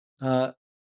time. Uh,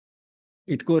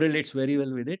 it correlates very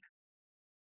well with it.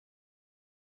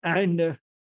 And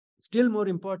still more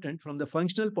important, from the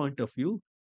functional point of view,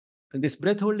 this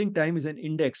breath holding time is an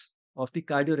index of the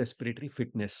cardiorespiratory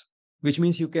fitness, which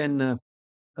means you can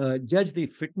judge the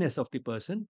fitness of the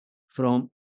person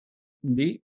from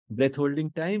the breath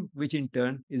holding time, which in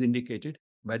turn is indicated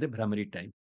by the Brahmari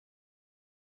time.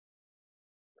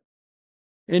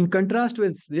 In contrast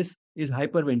with this is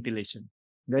hyperventilation,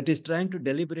 that is trying to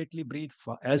deliberately breathe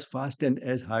as fast and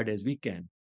as hard as we can.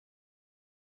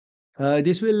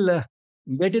 This will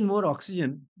get in more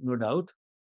oxygen, no doubt,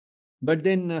 but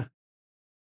then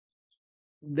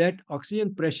that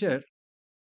oxygen pressure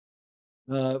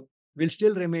uh, will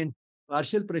still remain,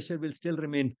 partial pressure will still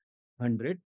remain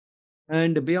 100.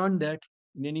 And beyond that,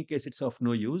 in any case, it's of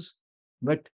no use.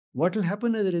 But what will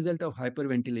happen as a result of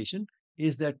hyperventilation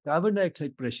is that carbon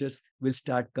dioxide pressures will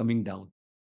start coming down.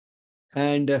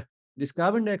 And this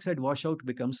carbon dioxide washout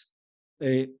becomes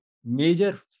a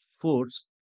major force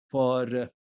for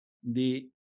the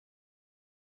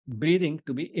breathing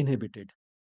to be inhibited,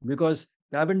 because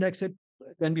carbon dioxide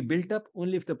can be built up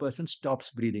only if the person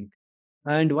stops breathing.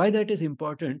 And why that is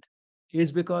important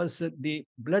is because the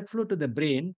blood flow to the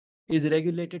brain is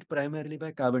regulated primarily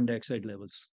by carbon dioxide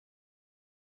levels.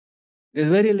 There's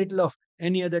very little of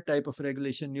any other type of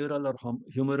regulation, neural or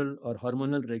humoral or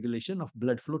hormonal regulation of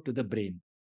blood flow to the brain.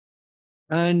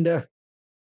 And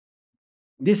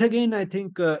this again, I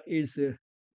think, is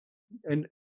an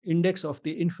index of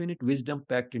the infinite wisdom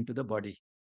packed into the body,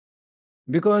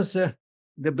 because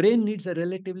the brain needs a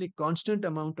relatively constant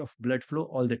amount of blood flow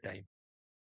all the time.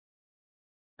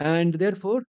 And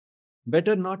therefore,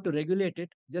 better not to regulate it,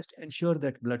 just ensure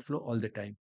that blood flow all the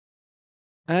time.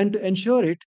 And to ensure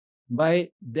it by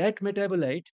that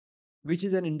metabolite, which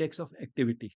is an index of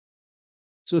activity.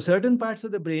 So certain parts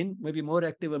of the brain may be more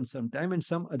active on some time and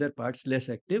some other parts less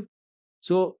active.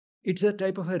 So it's a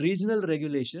type of a regional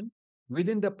regulation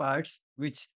within the parts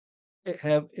which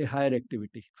have a higher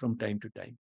activity from time to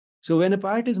time. So when a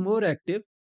part is more active,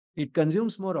 it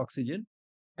consumes more oxygen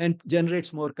and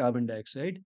generates more carbon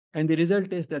dioxide. And the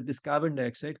result is that this carbon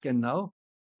dioxide can now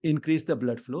increase the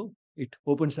blood flow. It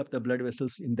opens up the blood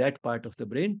vessels in that part of the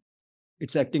brain.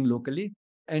 It's acting locally,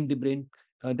 and the brain,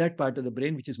 that part of the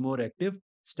brain which is more active,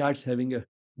 starts having a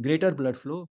greater blood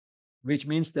flow, which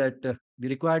means that the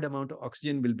required amount of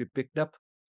oxygen will be picked up,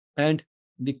 and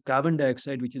the carbon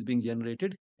dioxide which is being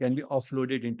generated can be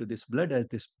offloaded into this blood as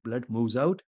this blood moves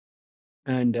out.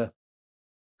 And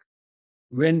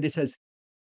when this has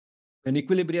an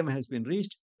equilibrium has been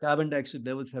reached, carbon dioxide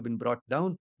levels have been brought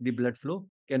down, the blood flow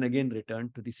can again return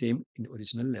to the same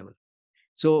original level.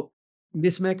 So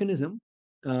this mechanism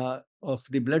of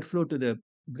the blood flow to the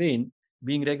brain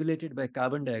being regulated by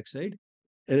carbon dioxide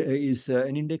is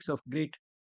an index of great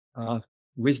uh,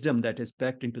 wisdom that is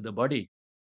packed into the body.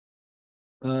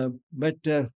 But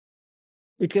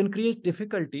it can create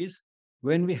difficulties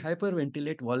when we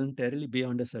hyperventilate voluntarily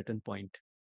beyond a certain point.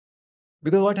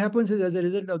 Because what happens is, as a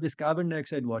result of this carbon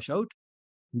dioxide washout,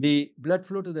 the blood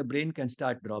flow to the brain can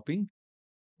start dropping.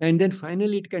 And then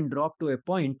finally, it can drop to a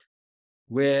point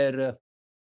where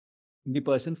the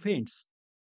person faints.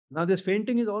 Now, this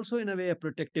fainting is also, in a way, a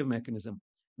protective mechanism.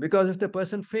 Because if the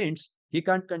person faints, he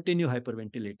can't continue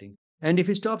hyperventilating. And if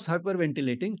he stops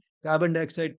hyperventilating, carbon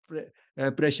dioxide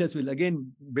pressures will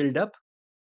again build up,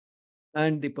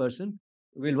 and the person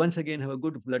will once again have a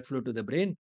good blood flow to the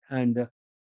brain, and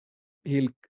he'll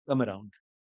come around,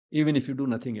 even if you do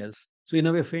nothing else. So, in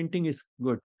a way, fainting is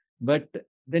good. But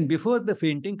then, before the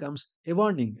fainting comes a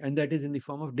warning, and that is in the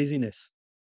form of dizziness.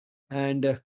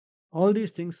 And all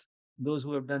these things, those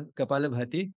who have done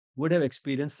Kapalabhati would have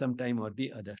experienced sometime or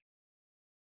the other.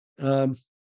 Um,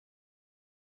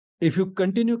 if you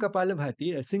continue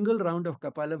Kapalabhati, a single round of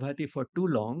Kapalabhati for too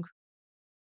long,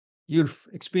 you'll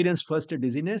experience first a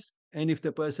dizziness, and if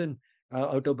the person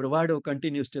out of bravado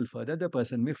continues still further, the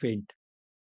person may faint.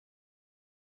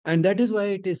 And that is why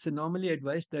it is normally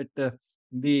advised that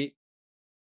the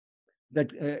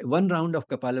that one round of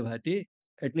Kapalabhati,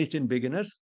 at least in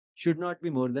beginners, should not be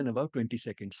more than about 20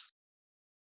 seconds.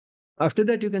 After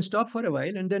that, you can stop for a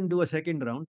while and then do a second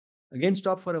round. Again,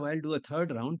 stop for a while, do a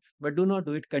third round, but do not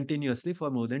do it continuously for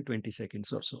more than 20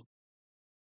 seconds or so.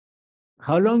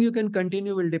 How long you can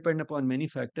continue will depend upon many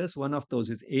factors. One of those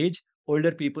is age.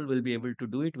 Older people will be able to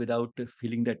do it without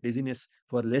feeling that dizziness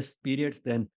for less periods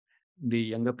than the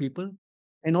younger people.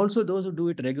 And also, those who do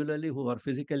it regularly, who are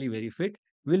physically very fit,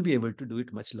 will be able to do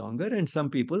it much longer. And some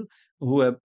people who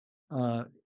have uh,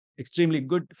 extremely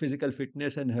good physical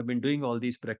fitness and have been doing all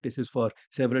these practices for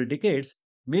several decades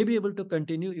may be able to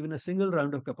continue even a single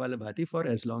round of Kapalabhati for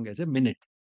as long as a minute,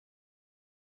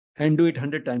 and do it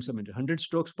 100 times a minute. 100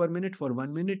 strokes per minute for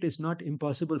 1 minute is not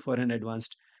impossible for an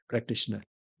advanced practitioner.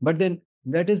 But then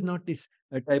that is not this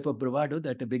a type of bravado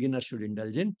that a beginner should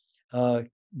indulge in.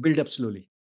 Build up slowly.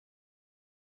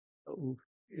 Uh,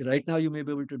 Right now, you may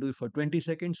be able to do it for 20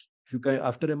 seconds. If you can,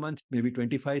 after a month, maybe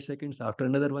 25 seconds. After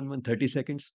another 1 month, 30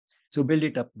 seconds. So build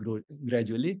it up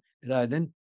gradually rather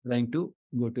than trying to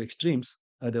go to extremes.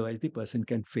 Otherwise, the person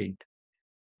can faint.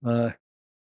 Uh,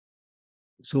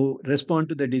 so respond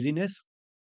to the dizziness.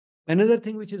 Another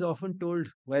thing which is often told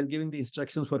while giving the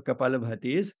instructions for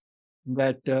Kapalabhati is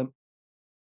that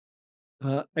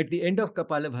at the end of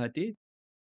Kapalabhati,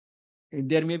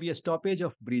 there may be a stoppage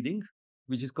of breathing,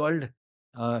 which is called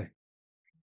uh,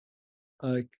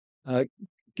 uh, uh,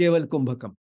 Keval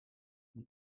Kumbhakam.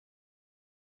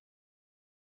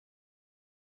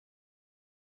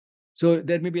 So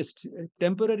there may be a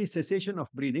temporary cessation of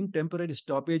breathing, temporary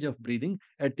stoppage of breathing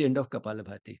at the end of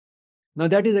Kapalabhati. Now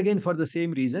that is again for the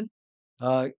same reason.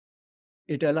 Uh,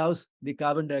 it allows the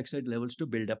carbon dioxide levels to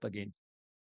build up again.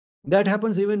 That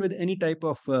happens even with any type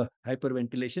of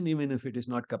hyperventilation, even if it is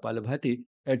not Kapalabhati.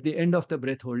 At the end of the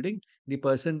breath holding, the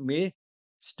person may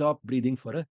stop breathing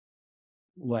for a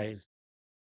while.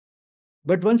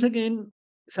 But once again,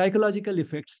 psychological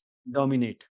effects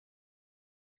dominate.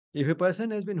 If a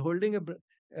person has been holding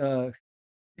has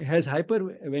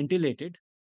hyperventilated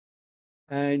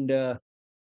and has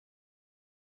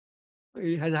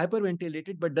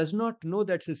hyperventilated but does not know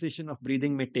that cessation of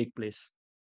breathing may take place,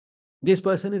 this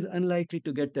person is unlikely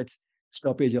to get that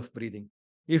stoppage of breathing.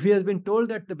 If he has been told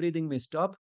that the breathing may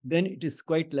stop, then it is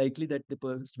quite likely that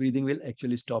the breathing will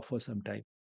actually stop for some time.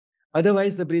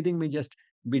 Otherwise, the breathing may just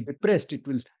be depressed. It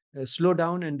will slow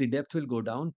down and the depth will go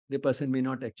down. The person may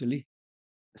not actually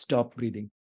stop breathing.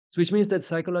 So, which means that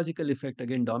psychological effect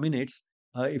again dominates.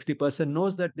 If the person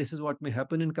knows that this is what may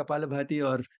happen in Kapalabhati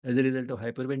or as a result of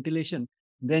hyperventilation,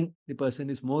 then the person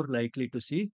is more likely to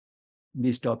see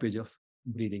the stoppage of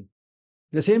breathing.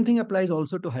 The same thing applies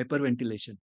also to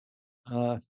hyperventilation.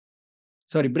 Uh,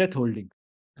 sorry, breath holding.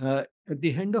 At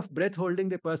the end of breath holding,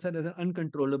 the person has an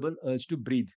uncontrollable urge to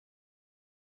breathe.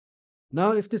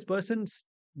 Now, if this person's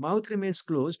mouth remains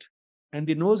closed and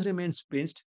the nose remains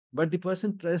pinched, but the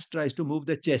person tries to move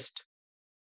the chest,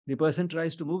 the person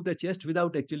tries to move the chest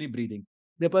without actually breathing.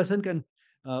 The person can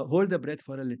hold the breath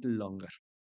for a little longer.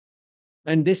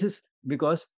 And this is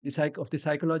because of the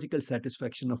psychological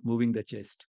satisfaction of moving the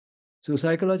chest. So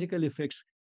psychological effects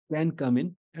can come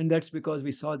in, and that's because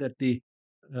we saw that the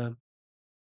uh,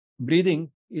 breathing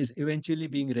is eventually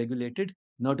being regulated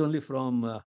not only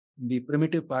from the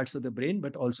primitive parts of the brain,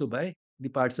 but also by the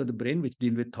parts of the brain which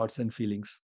deal with thoughts and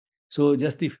feelings. So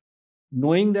just the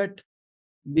knowing that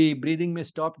the breathing may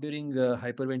stop during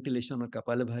hyperventilation or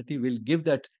kapalabhati will give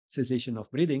that cessation of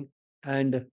breathing,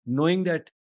 And knowing that,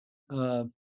 uh,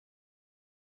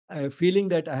 feeling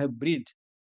that I have breathed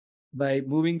by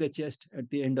moving the chest at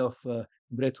the end of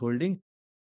breath holding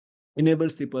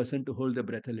enables the person to hold the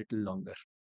breath a little longer.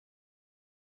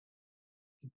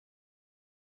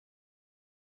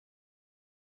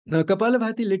 Now,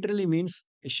 Kapalabhati literally means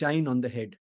a shine on the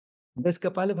head. Does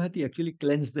Kapalabhati actually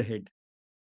cleanse the head?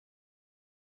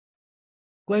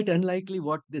 Quite unlikely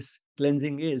what this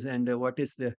cleansing is and what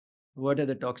are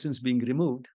the toxins being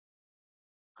removed.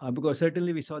 Because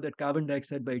certainly we saw that carbon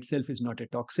dioxide by itself is not a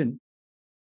toxin.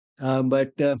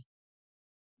 But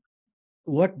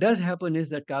what does happen is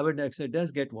that carbon dioxide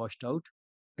does get washed out,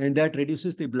 and that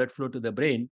reduces the blood flow to the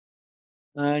brain.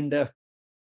 And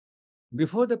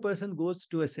before the person goes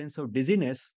to a sense of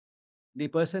dizziness, the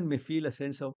person may feel a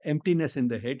sense of emptiness in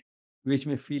the head, which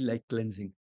may feel like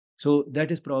cleansing. So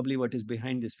that is probably what is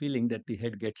behind this feeling that the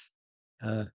head gets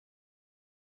uh,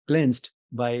 cleansed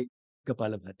by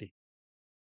Kapalabhati.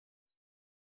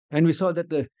 And we saw that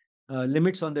the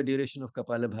limits on the duration of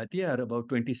Kapalabhati are about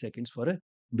 20 seconds for a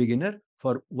beginner.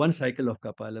 For one cycle of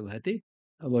Kapalabhati,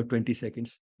 about 20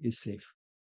 seconds is safe.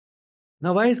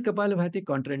 Now, why is Kapalabhati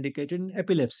contraindicated in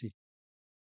epilepsy?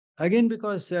 Again,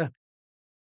 because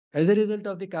as a result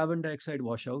of the carbon dioxide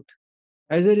washout,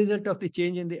 as a result of the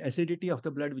change in the acidity of the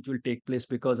blood, which will take place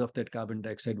because of that carbon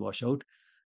dioxide washout,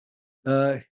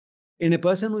 uh, in a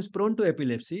person who is prone to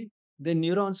epilepsy, the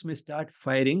neurons may start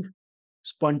firing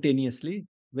spontaneously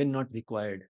when not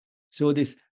required. So,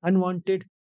 this unwanted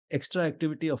extra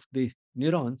activity of the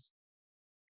neurons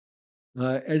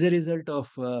as a result of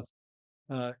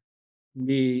uh,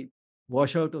 the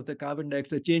washout of the carbon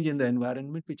dioxide, change in the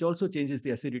environment, which also changes the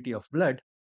acidity of blood,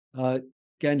 uh,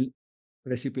 can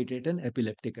precipitate an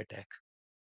epileptic attack.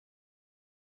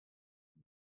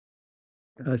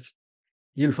 Uh,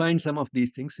 you'll find some of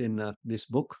these things in this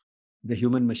book, The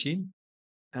Human Machine,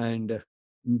 and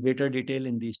in greater detail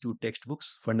in these two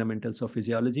textbooks, Fundamentals of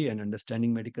Physiology and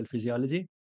Understanding Medical Physiology.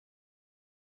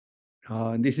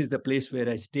 This is the place where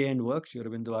I stay and work, Sri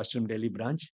Aurobindo Ashram Delhi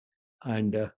branch,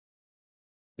 and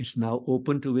it's now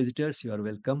open to visitors. You are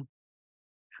welcome.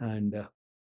 And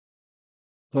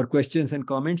for questions and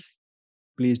comments,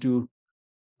 please do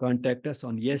contact us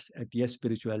on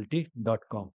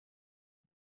yes@yesspirituality.com.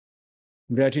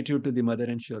 Gratitude to the Mother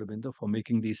and Sri Aurobindo for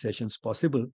making these sessions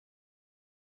possible.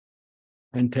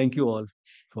 And thank you all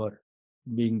for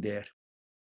being there.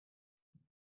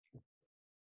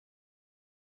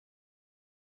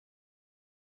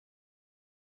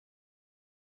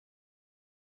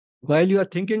 While you are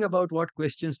thinking about what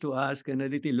questions to ask and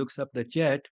Aditi looks up the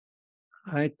chat,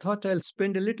 I thought I'll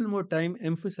spend a little more time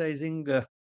emphasizing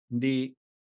the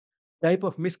type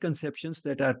of misconceptions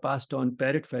that are passed on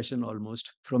parrot fashion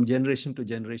almost from generation to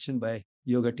generation by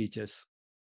yoga teachers.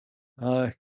 Uh,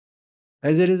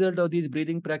 as a result of these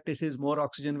breathing practices, more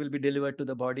oxygen will be delivered to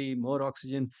the body, more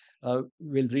oxygen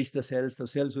will reach the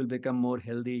cells will become more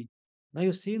healthy. Now,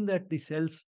 you've seen that the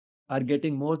cells are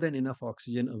getting more than enough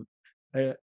oxygen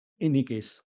in any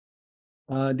case.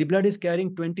 The blood is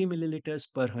carrying 20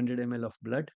 milliliters per 100 ml of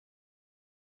blood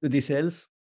to the cells,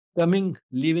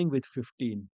 leaving with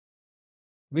 15,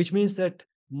 which means that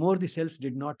more the cells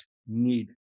did not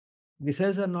need. The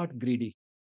cells are not greedy,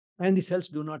 and the cells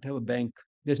do not have a bank.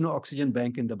 There's no oxygen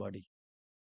bank in the body.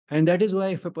 And that is why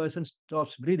if a person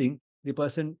stops breathing, the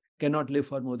person cannot live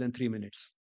for more than 3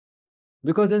 minutes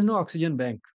because there's no oxygen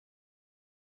bank.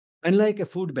 Unlike a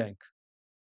food bank,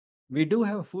 we do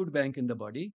have a food bank in the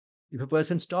body. If a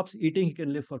person stops eating, he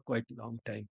can live for quite a long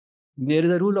time. There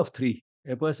is a rule of three.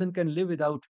 A person can live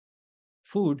without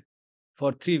food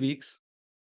for 3 weeks.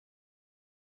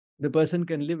 The person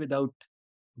can live without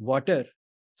water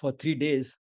for 3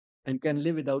 days and can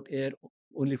live without air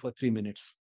only for 3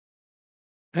 minutes.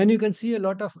 And you can see a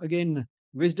lot of, again,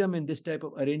 wisdom in this type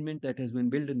of arrangement that has been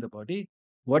built in the body.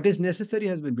 What is necessary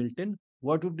has been built in.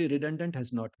 What would be redundant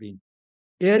has not been.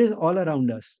 Air is all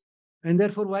around us. And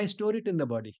therefore, why store it in the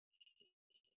body?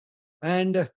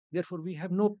 And therefore, we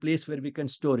have no place where we can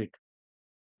store it.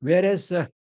 Whereas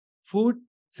food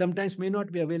sometimes may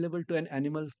not be available to an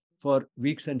animal for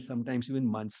weeks and sometimes even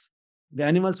months. The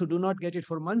animals who do not get it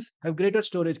for months have greater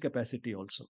storage capacity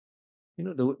also.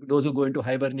 Those who go into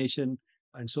hibernation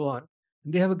and so on,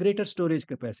 they have a greater storage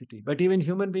capacity. But even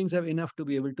human beings have enough to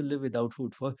be able to live without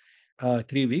food for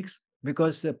 3 weeks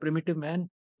because primitive man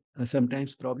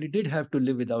sometimes probably did have to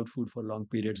live without food for long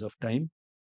periods of time.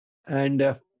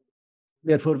 And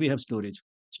therefore, we have storage.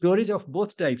 Storage of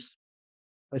both types,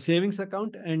 a savings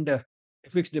account and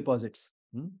fixed deposits.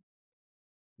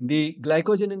 The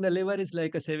glycogen in the liver is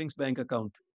like a savings bank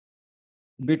account.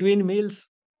 Between meals,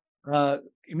 Uh,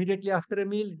 Immediately after a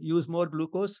meal, use more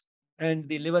glucose, and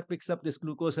the liver picks up this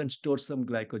glucose and stores some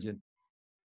glycogen.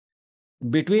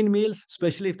 Between meals,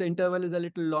 especially if the interval is a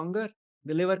little longer,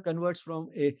 the liver converts from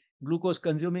a glucose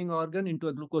consuming organ into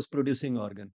a glucose producing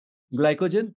organ.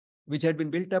 Glycogen, which had been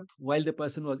built up while the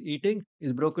person was eating,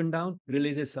 is broken down,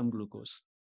 releases some glucose.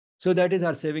 So that is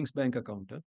our savings bank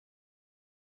account.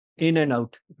 In and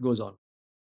out, it goes on.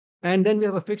 And then we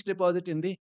have a fixed deposit in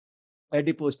the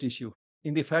adipose tissue,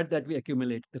 in the fat that we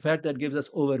accumulate, the fat that gives us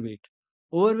overweight.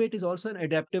 Overweight is also an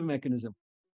adaptive mechanism,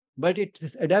 but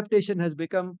this adaptation has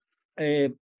become a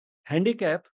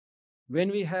handicap when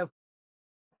we have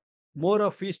more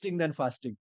of feasting than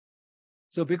fasting.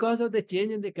 So, because of the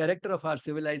change in the character of our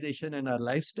civilization and our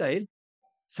lifestyle,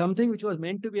 something which was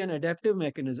meant to be an adaptive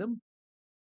mechanism,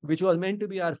 which was meant to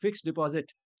be our fixed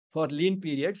deposit for lean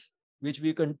periods, which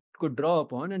we could draw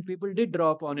upon, and people did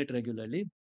draw upon it regularly,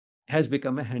 has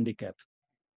become a handicap.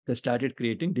 They started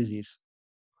creating disease.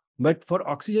 But for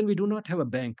oxygen, we do not have a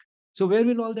bank. So, where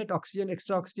will all that oxygen,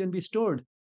 extra oxygen, be stored?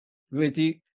 Which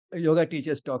the yoga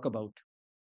teachers talk about.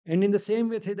 And in the same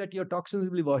way that your toxins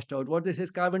will be washed out, what they say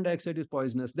is carbon dioxide is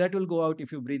poisonous. That will go out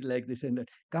if you breathe like this and that.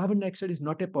 Carbon dioxide is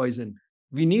not a poison.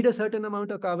 We need a certain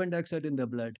amount of carbon dioxide in the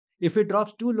blood. If it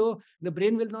drops too low, the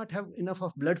brain will not have enough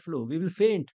of blood flow. We will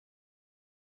faint.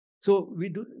 So we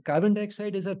do carbon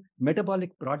dioxide is a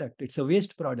metabolic product. It's a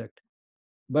waste product.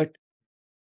 But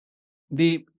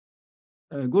the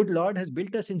good Lord has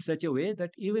built us in such a way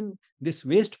that even this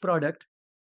waste product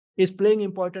is playing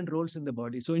important roles in the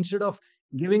body. So instead of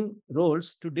giving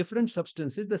roles to different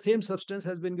substances, the same substance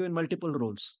has been given multiple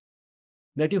roles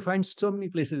that you find so many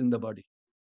places in the body.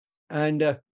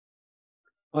 And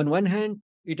on one hand,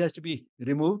 it has to be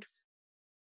removed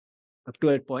up to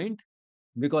a point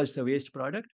because it's a waste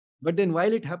product. But then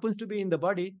while it happens to be in the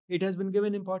body, it has been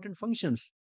given important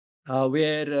functions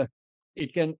where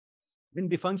it can then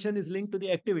the function is linked to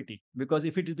the activity, because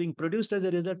if it is being produced as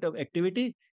a result of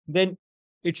activity, then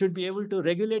it should be able to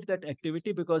regulate that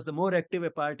activity, because the more active a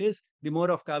part is, the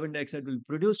more of carbon dioxide will be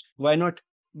produced. Why not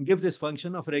give this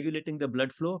function of regulating the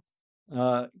blood flow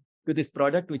uh, to this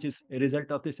product, which is a result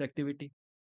of this activity?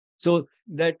 So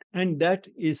that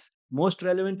is most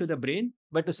relevant to the brain,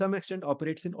 but to some extent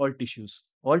operates in all tissues.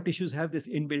 All tissues have this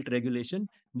inbuilt regulation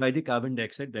by the carbon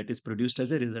dioxide that is produced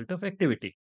as a result of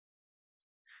activity.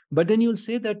 But then you'll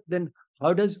say that then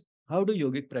how do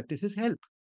yogic practices help?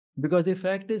 Because the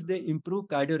fact is they improve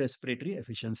cardiorespiratory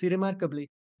efficiency remarkably.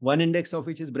 One index of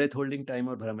which is breath holding time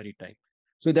or Brahmari time.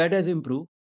 So that has improved.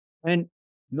 And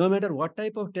no matter what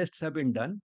type of tests have been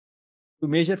done to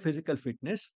measure physical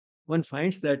fitness, one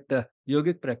finds that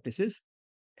yogic practices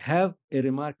have a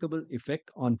remarkable effect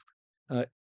on uh,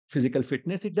 physical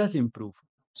fitness. It does improve.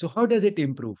 So how does it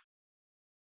improve?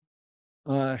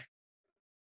 Uh,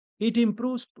 It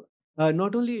improves,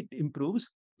 not only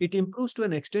it improves to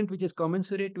an extent which is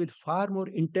commensurate with far more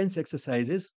intense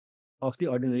exercises of the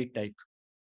ordinary type.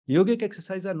 Yogic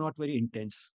exercises are not very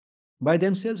intense. By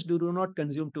themselves, do not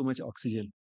consume too much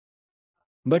oxygen.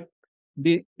 But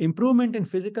the improvement in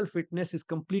physical fitness is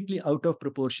completely out of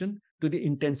proportion to the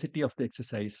intensity of the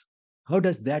exercise. How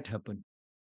does that happen?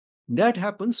 That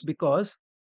happens because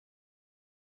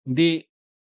the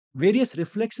various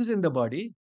reflexes in the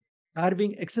body are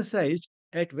being exercised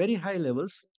at very high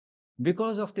levels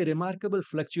because of the remarkable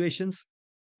fluctuations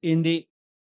in the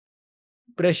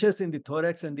pressures in the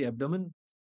thorax and the abdomen,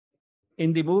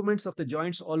 in the movements of the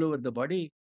joints all over the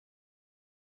body.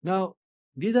 Now,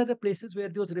 these are the places where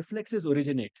those reflexes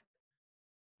originate.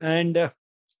 And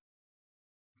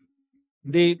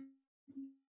the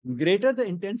greater the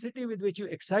intensity with which you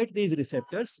excite these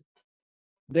receptors,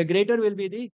 the greater will be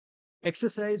the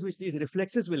exercise which these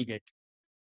reflexes will get.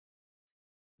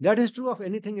 That is true of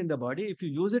anything in the body. If you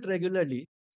use it regularly,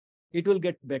 it will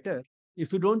get better.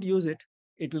 If you don't use it,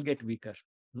 it will get weaker.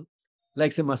 Hmm?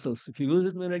 Like say muscles. If you use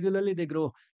it regularly, they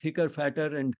grow thicker,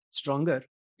 fatter, and stronger.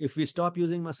 If we stop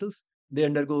using muscles, they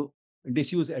undergo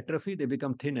disuse, atrophy, they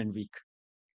become thin and weak.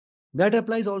 That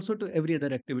applies also to every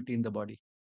other activity in the body.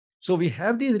 So we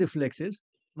have these reflexes,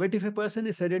 but if a person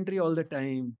is sedentary all the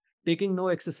time, taking no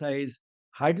exercise,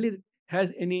 hardly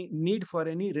has any need for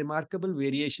any remarkable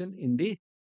variation in the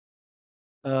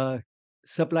uh,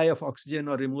 supply of oxygen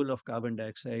or removal of carbon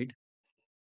dioxide,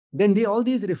 then all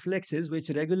these reflexes which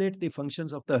regulate the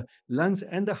functions of the lungs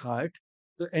and the heart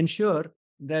to ensure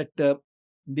that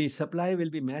the supply will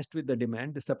be matched with the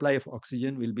demand, the supply of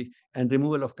oxygen will be, and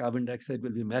removal of carbon dioxide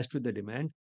will be matched with the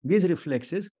demand, these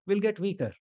reflexes will get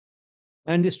weaker.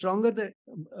 And the stronger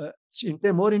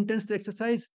the more intense the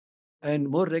exercise and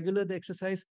more regular the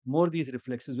exercise, more these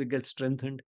reflexes will get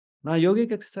strengthened. Now,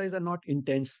 yogic exercise are not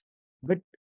intense. But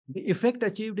the effect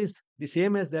achieved is the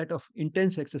same as that of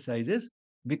intense exercises,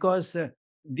 because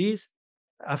these,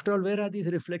 after all, where are these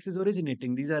reflexes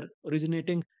originating? These are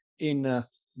originating in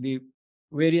the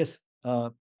various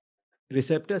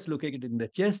receptors located in the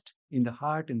chest, in the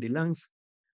heart, in the lungs,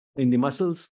 in the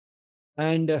muscles.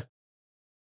 And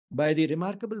by the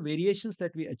remarkable variations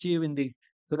that we achieve in the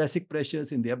thoracic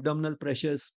pressures, in the abdominal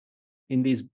pressures, in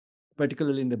these,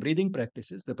 particularly in the breathing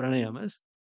practices, the pranayamas,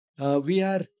 we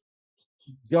are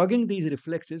jogging these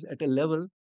reflexes at a level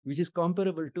which is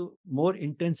comparable to more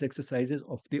intense exercises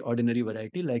of the ordinary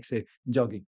variety, like, say,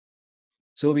 jogging.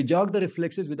 So we jog the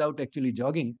reflexes without actually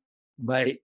jogging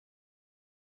by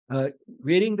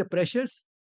varying the pressures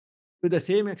to the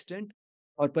same extent,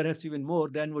 or perhaps even more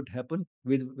than would happen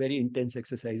with very intense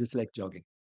exercises like jogging.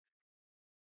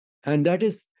 And that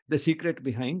is the secret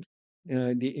behind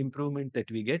the improvement that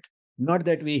we get. Not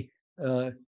that we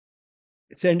uh,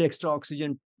 send extra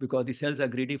oxygen because the cells are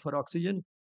greedy for oxygen,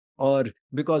 or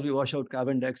because we wash out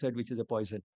carbon dioxide, which is a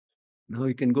poison. Now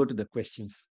we can go to the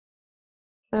questions.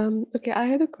 Okay, I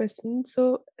had a question.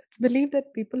 So it's believed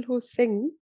that people who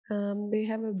sing, they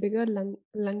have a bigger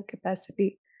lung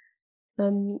capacity.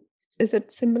 Um, is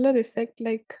it similar effect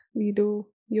like we do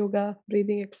yoga,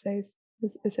 breathing exercise?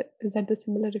 Is that the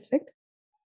similar effect?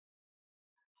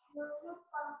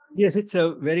 Yes, it's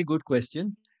a very good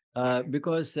question,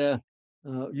 because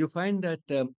you find that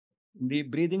the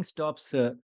breathing stops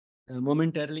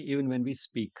momentarily even when we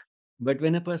speak. But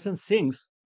when a person sings,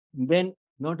 then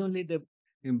not only the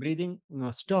breathing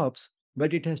stops,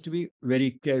 but it has to be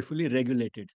very carefully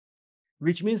regulated,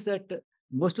 which means that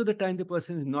most of the time the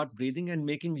person is not breathing and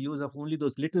making use of only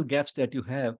those little gaps that you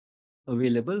have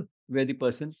available, where the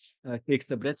person takes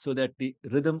the breath, so that the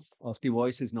rhythm of the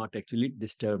voice is not actually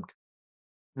disturbed.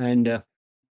 And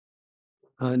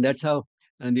that's how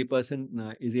the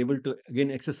person is able to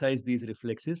again exercise these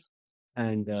reflexes,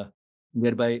 and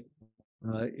thereby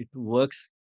it works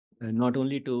not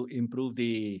only to improve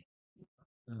the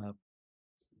uh,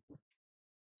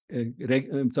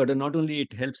 sort of, not only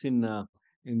it helps in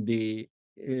the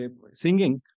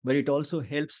singing, but it also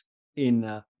helps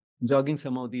in jogging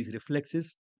some of these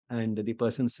reflexes, and the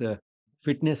person's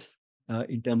fitness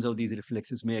in terms of these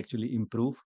reflexes may actually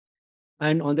improve.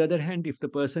 And on the other hand, if the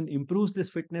person improves this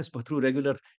fitness but through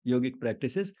regular yogic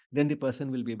practices, then the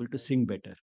person will be able to sing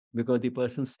better, because the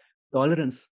person's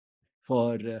tolerance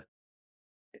for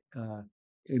uh,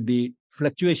 the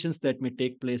fluctuations that may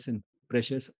take place in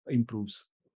pressures improves.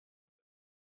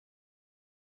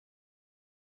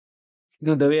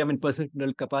 The way, I mean, person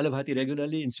will Kapalabhati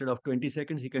regularly, instead of 20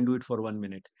 seconds, he can do it for 1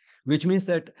 minute, which means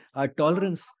that our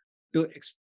tolerance to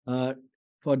uh,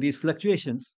 for these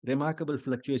fluctuations, remarkable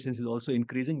fluctuations, is also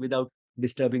increasing without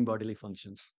disturbing bodily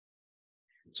functions.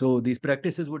 So these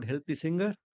practices would help the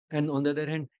singer, and on the other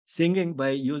hand, singing by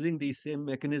using these same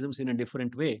mechanisms in a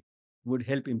different way would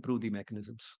help improve the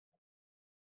mechanisms.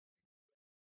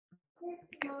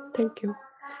 Thank you.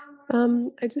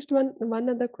 I just want one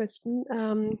other question.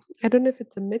 I don't know if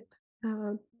it's a myth,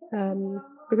 uh,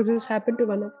 because this happened to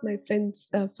one of my friend's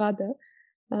father.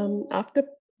 After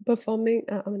performing,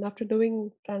 after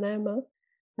doing pranayama,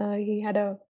 he had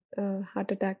a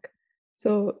heart attack.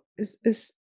 So,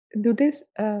 is do this?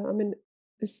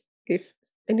 Is if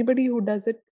anybody who does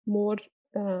it more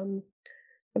um,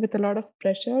 with a lot of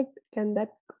pressure, can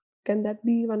that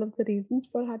be one of the reasons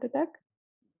for heart attack?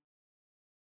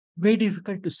 Very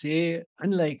difficult to say,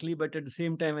 unlikely, but at the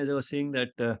same time, as I was saying,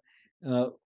 that uh,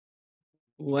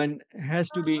 one has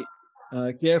to be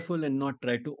careful and not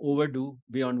try to overdo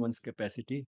beyond one's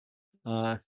capacity.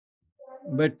 Uh,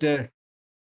 but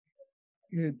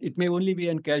it may only be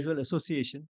an casual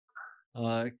association,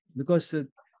 because uh,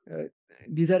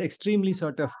 these are extremely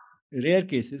sort of rare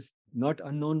cases, not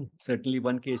unknown. Certainly,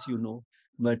 one case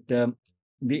but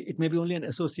it may be only an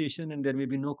association, and there may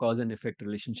be no cause and effect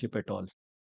relationship at all.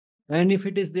 And if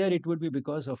it is there, it would be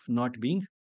because of not being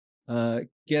uh,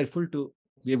 careful to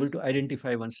be able to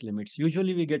identify one's limits.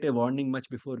 Usually, we get a warning much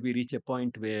before we reach a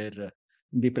point where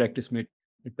the practice may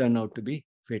turn out to be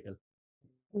fatal.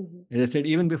 Mhm. As I said,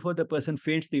 even before the person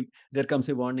faints, there comes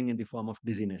a warning in the form of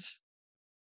dizziness.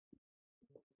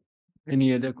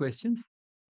 Any other questions?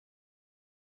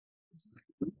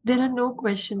 There are no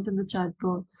questions in the chat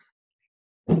box.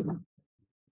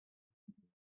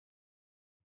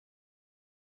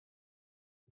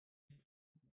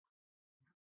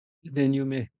 Then you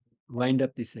may wind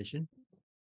up the session.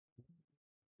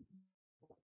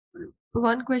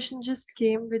 One question just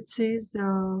came which says,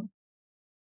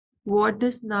 what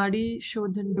does Nadi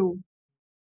Shodhan do?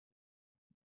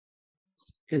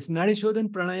 Yes, Nadi Shodhan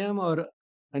Pranayam, or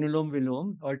Anulom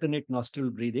Vilom, alternate nostril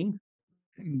breathing,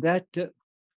 that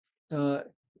uh,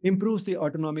 improves the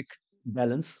autonomic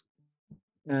balance.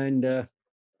 And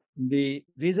the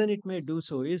reason it may do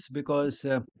so is because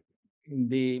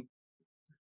the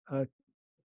uh,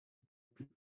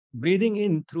 breathing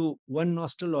in through one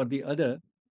nostril or the other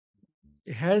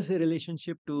has a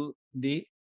relationship to the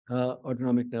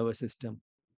autonomic nervous system.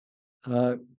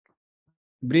 Uh,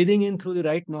 Breathing in through the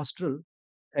right nostril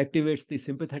activates the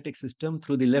sympathetic system.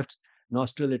 Through the left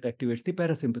nostril, it activates the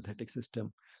parasympathetic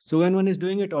system. So when one is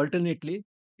doing it alternately,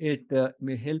 it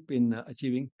may help in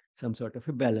achieving some sort of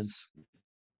a balance.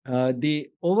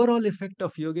 The overall effect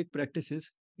of yogic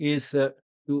practices is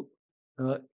to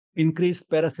uh, increase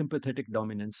parasympathetic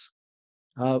dominance,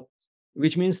 uh,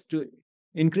 which means to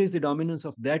increase the dominance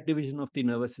of that division of the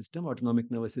nervous system,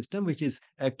 autonomic nervous system, which is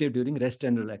active during rest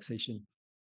and relaxation.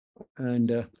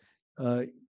 And uh,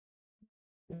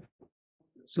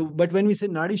 so, but when we say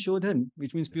nadi shodhan,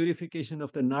 which means purification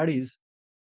of the nadis,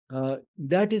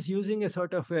 that is using a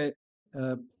sort of a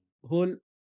uh, whole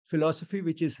philosophy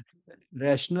which is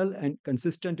rational and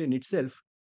consistent in itself,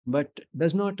 but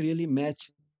does not really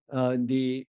match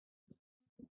the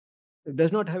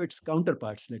does not have its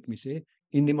counterparts, let me say,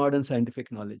 in the modern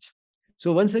scientific knowledge.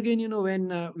 So once again,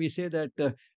 when we say that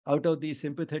out of the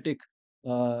sympathetic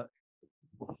uh,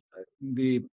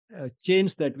 the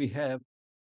chains that we have,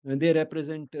 and they are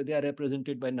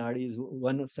represented by nadis.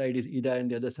 One side is ida and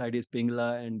the other side is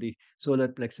pingla, and the solar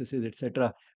plexuses,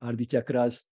 etc., are the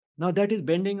chakras. Now that is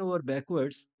bending over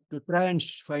backwards to try and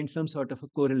find some sort of a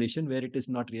correlation where it is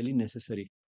not really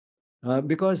necessary,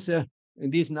 because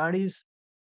these nadis,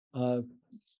 uh,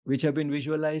 which have been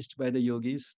visualized by the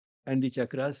yogis, and the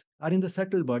chakras are in the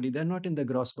subtle body. They're not in the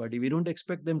gross body. We don't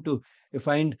expect them to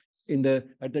find in the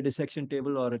at the dissection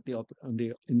table or at the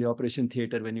in the operation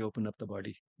theater when you open up the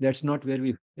body. That's not where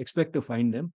we expect to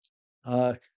find them.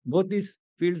 Uh, Both these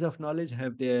fields of knowledge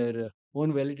have their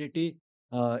own validity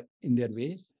in their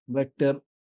way, but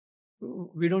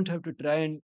we don't have to try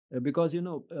and because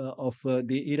of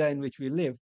the era in which we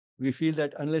live, we feel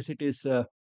that unless it is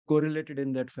correlated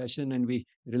in that fashion and we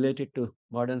relate it to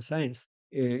modern science,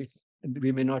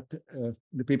 we may not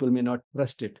the people may not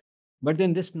trust it. But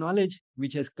then this knowledge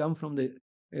which has come from the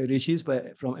rishis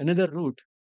from another route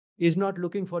is not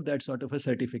looking for that sort of a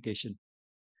certification,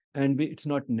 and it's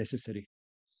not necessary.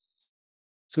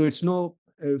 So it's no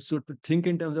so to think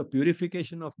in terms of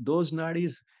purification of those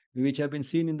nadis which have been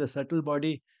seen in the subtle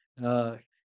body, uh,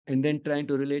 and then trying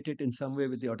to relate it in some way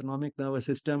with the autonomic nervous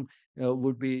system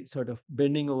would be sort of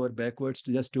bending over backwards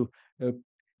to just to uh,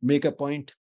 make a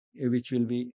point which will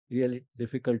be really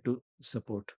difficult to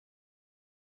support.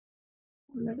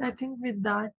 Well, I think with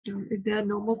that, if there are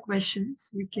no more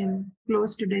questions, we can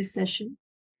close today's session.